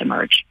wouldn't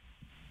emerge.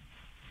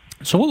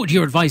 So what would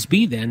your advice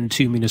be then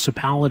to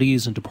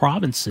municipalities and to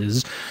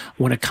provinces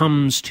when it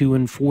comes to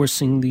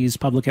enforcing these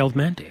public health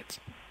mandates?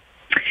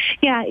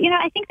 Yeah,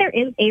 I think there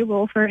is a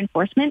role for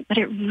enforcement, but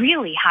it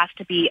really has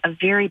to be a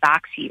very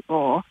backseat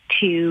role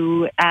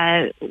to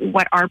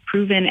what are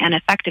proven and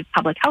effective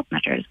public health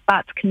measures.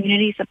 That's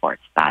community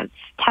supports, that's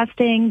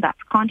testing,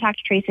 that's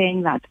contact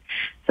tracing, that's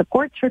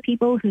supports for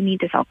people who need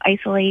to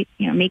self-isolate,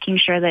 making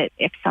sure that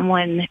if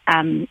someone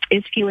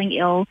is feeling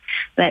ill,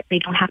 that they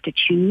don't have to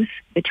choose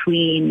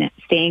between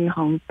staying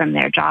home from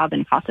their job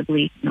and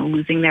possibly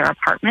losing their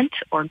apartment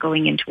or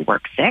going into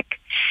work sick.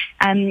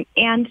 And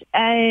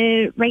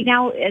right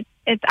now,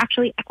 it's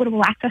actually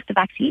equitable access to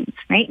vaccines,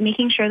 right?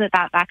 Making sure that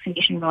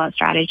vaccination rollout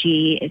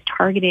strategy is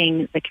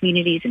targeting the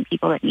communities and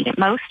people that need it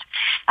most,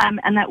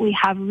 and that we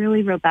have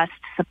really robust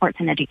supports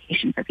and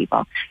education for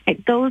people.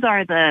 Right? Those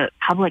are the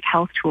public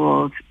health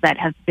tools that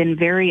have been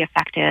very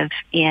effective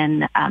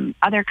in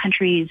other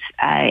countries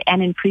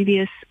and in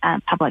previous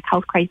public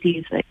health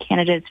crises that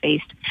Canada has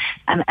faced.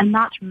 And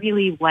that's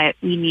really what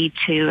we need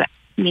to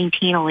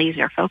maintain a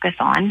laser focus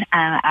on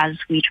as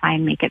we try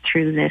and make it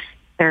through this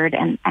third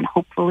and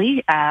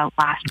hopefully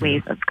last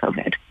wave of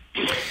COVID.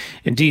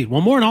 Indeed.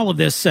 Well, more on all of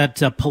this at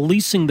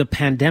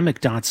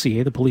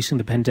policingthepandemic.ca, the Policing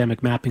the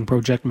Pandemic Mapping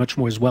Project, much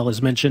more as well as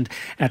mentioned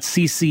at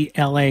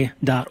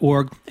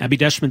ccla.org. Abby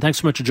Deschman, thanks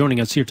so much for joining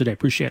us here today.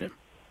 Appreciate it.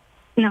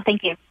 No,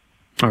 thank you.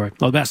 All right.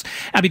 All the best.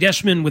 Abby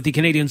Deschman with the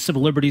Canadian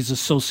Civil Liberties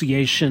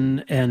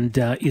Association and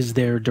is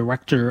their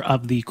director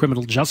of the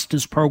Criminal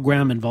Justice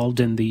Program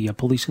involved in the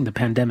Policing the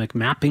Pandemic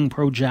Mapping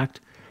Project.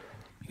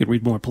 You can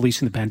read more at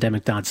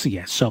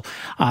policingthepandemic.ca. So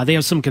they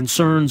have some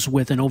concerns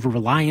with an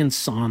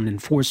over-reliance on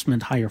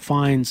enforcement, higher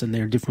fines, and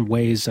there are different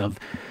ways of,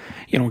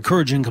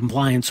 encouraging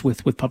compliance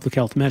with public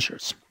health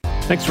measures.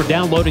 Thanks for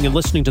downloading and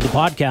listening to the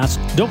podcast.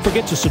 Don't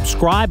forget to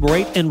subscribe,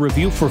 rate, and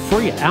review for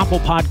free at Apple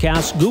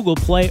Podcasts, Google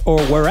Play, or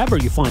wherever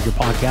you find your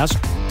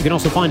podcast. You can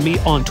also find me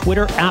on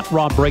Twitter at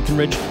Rob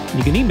Breckenridge, and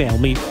you can email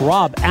me,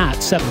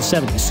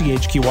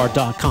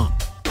 rob@770chqr.com.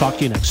 Talk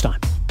to you next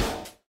time.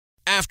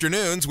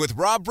 Afternoons with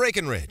Rob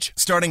Breckenridge,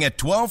 starting at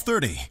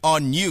 12:30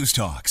 on News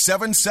Talk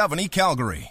 770 Calgary.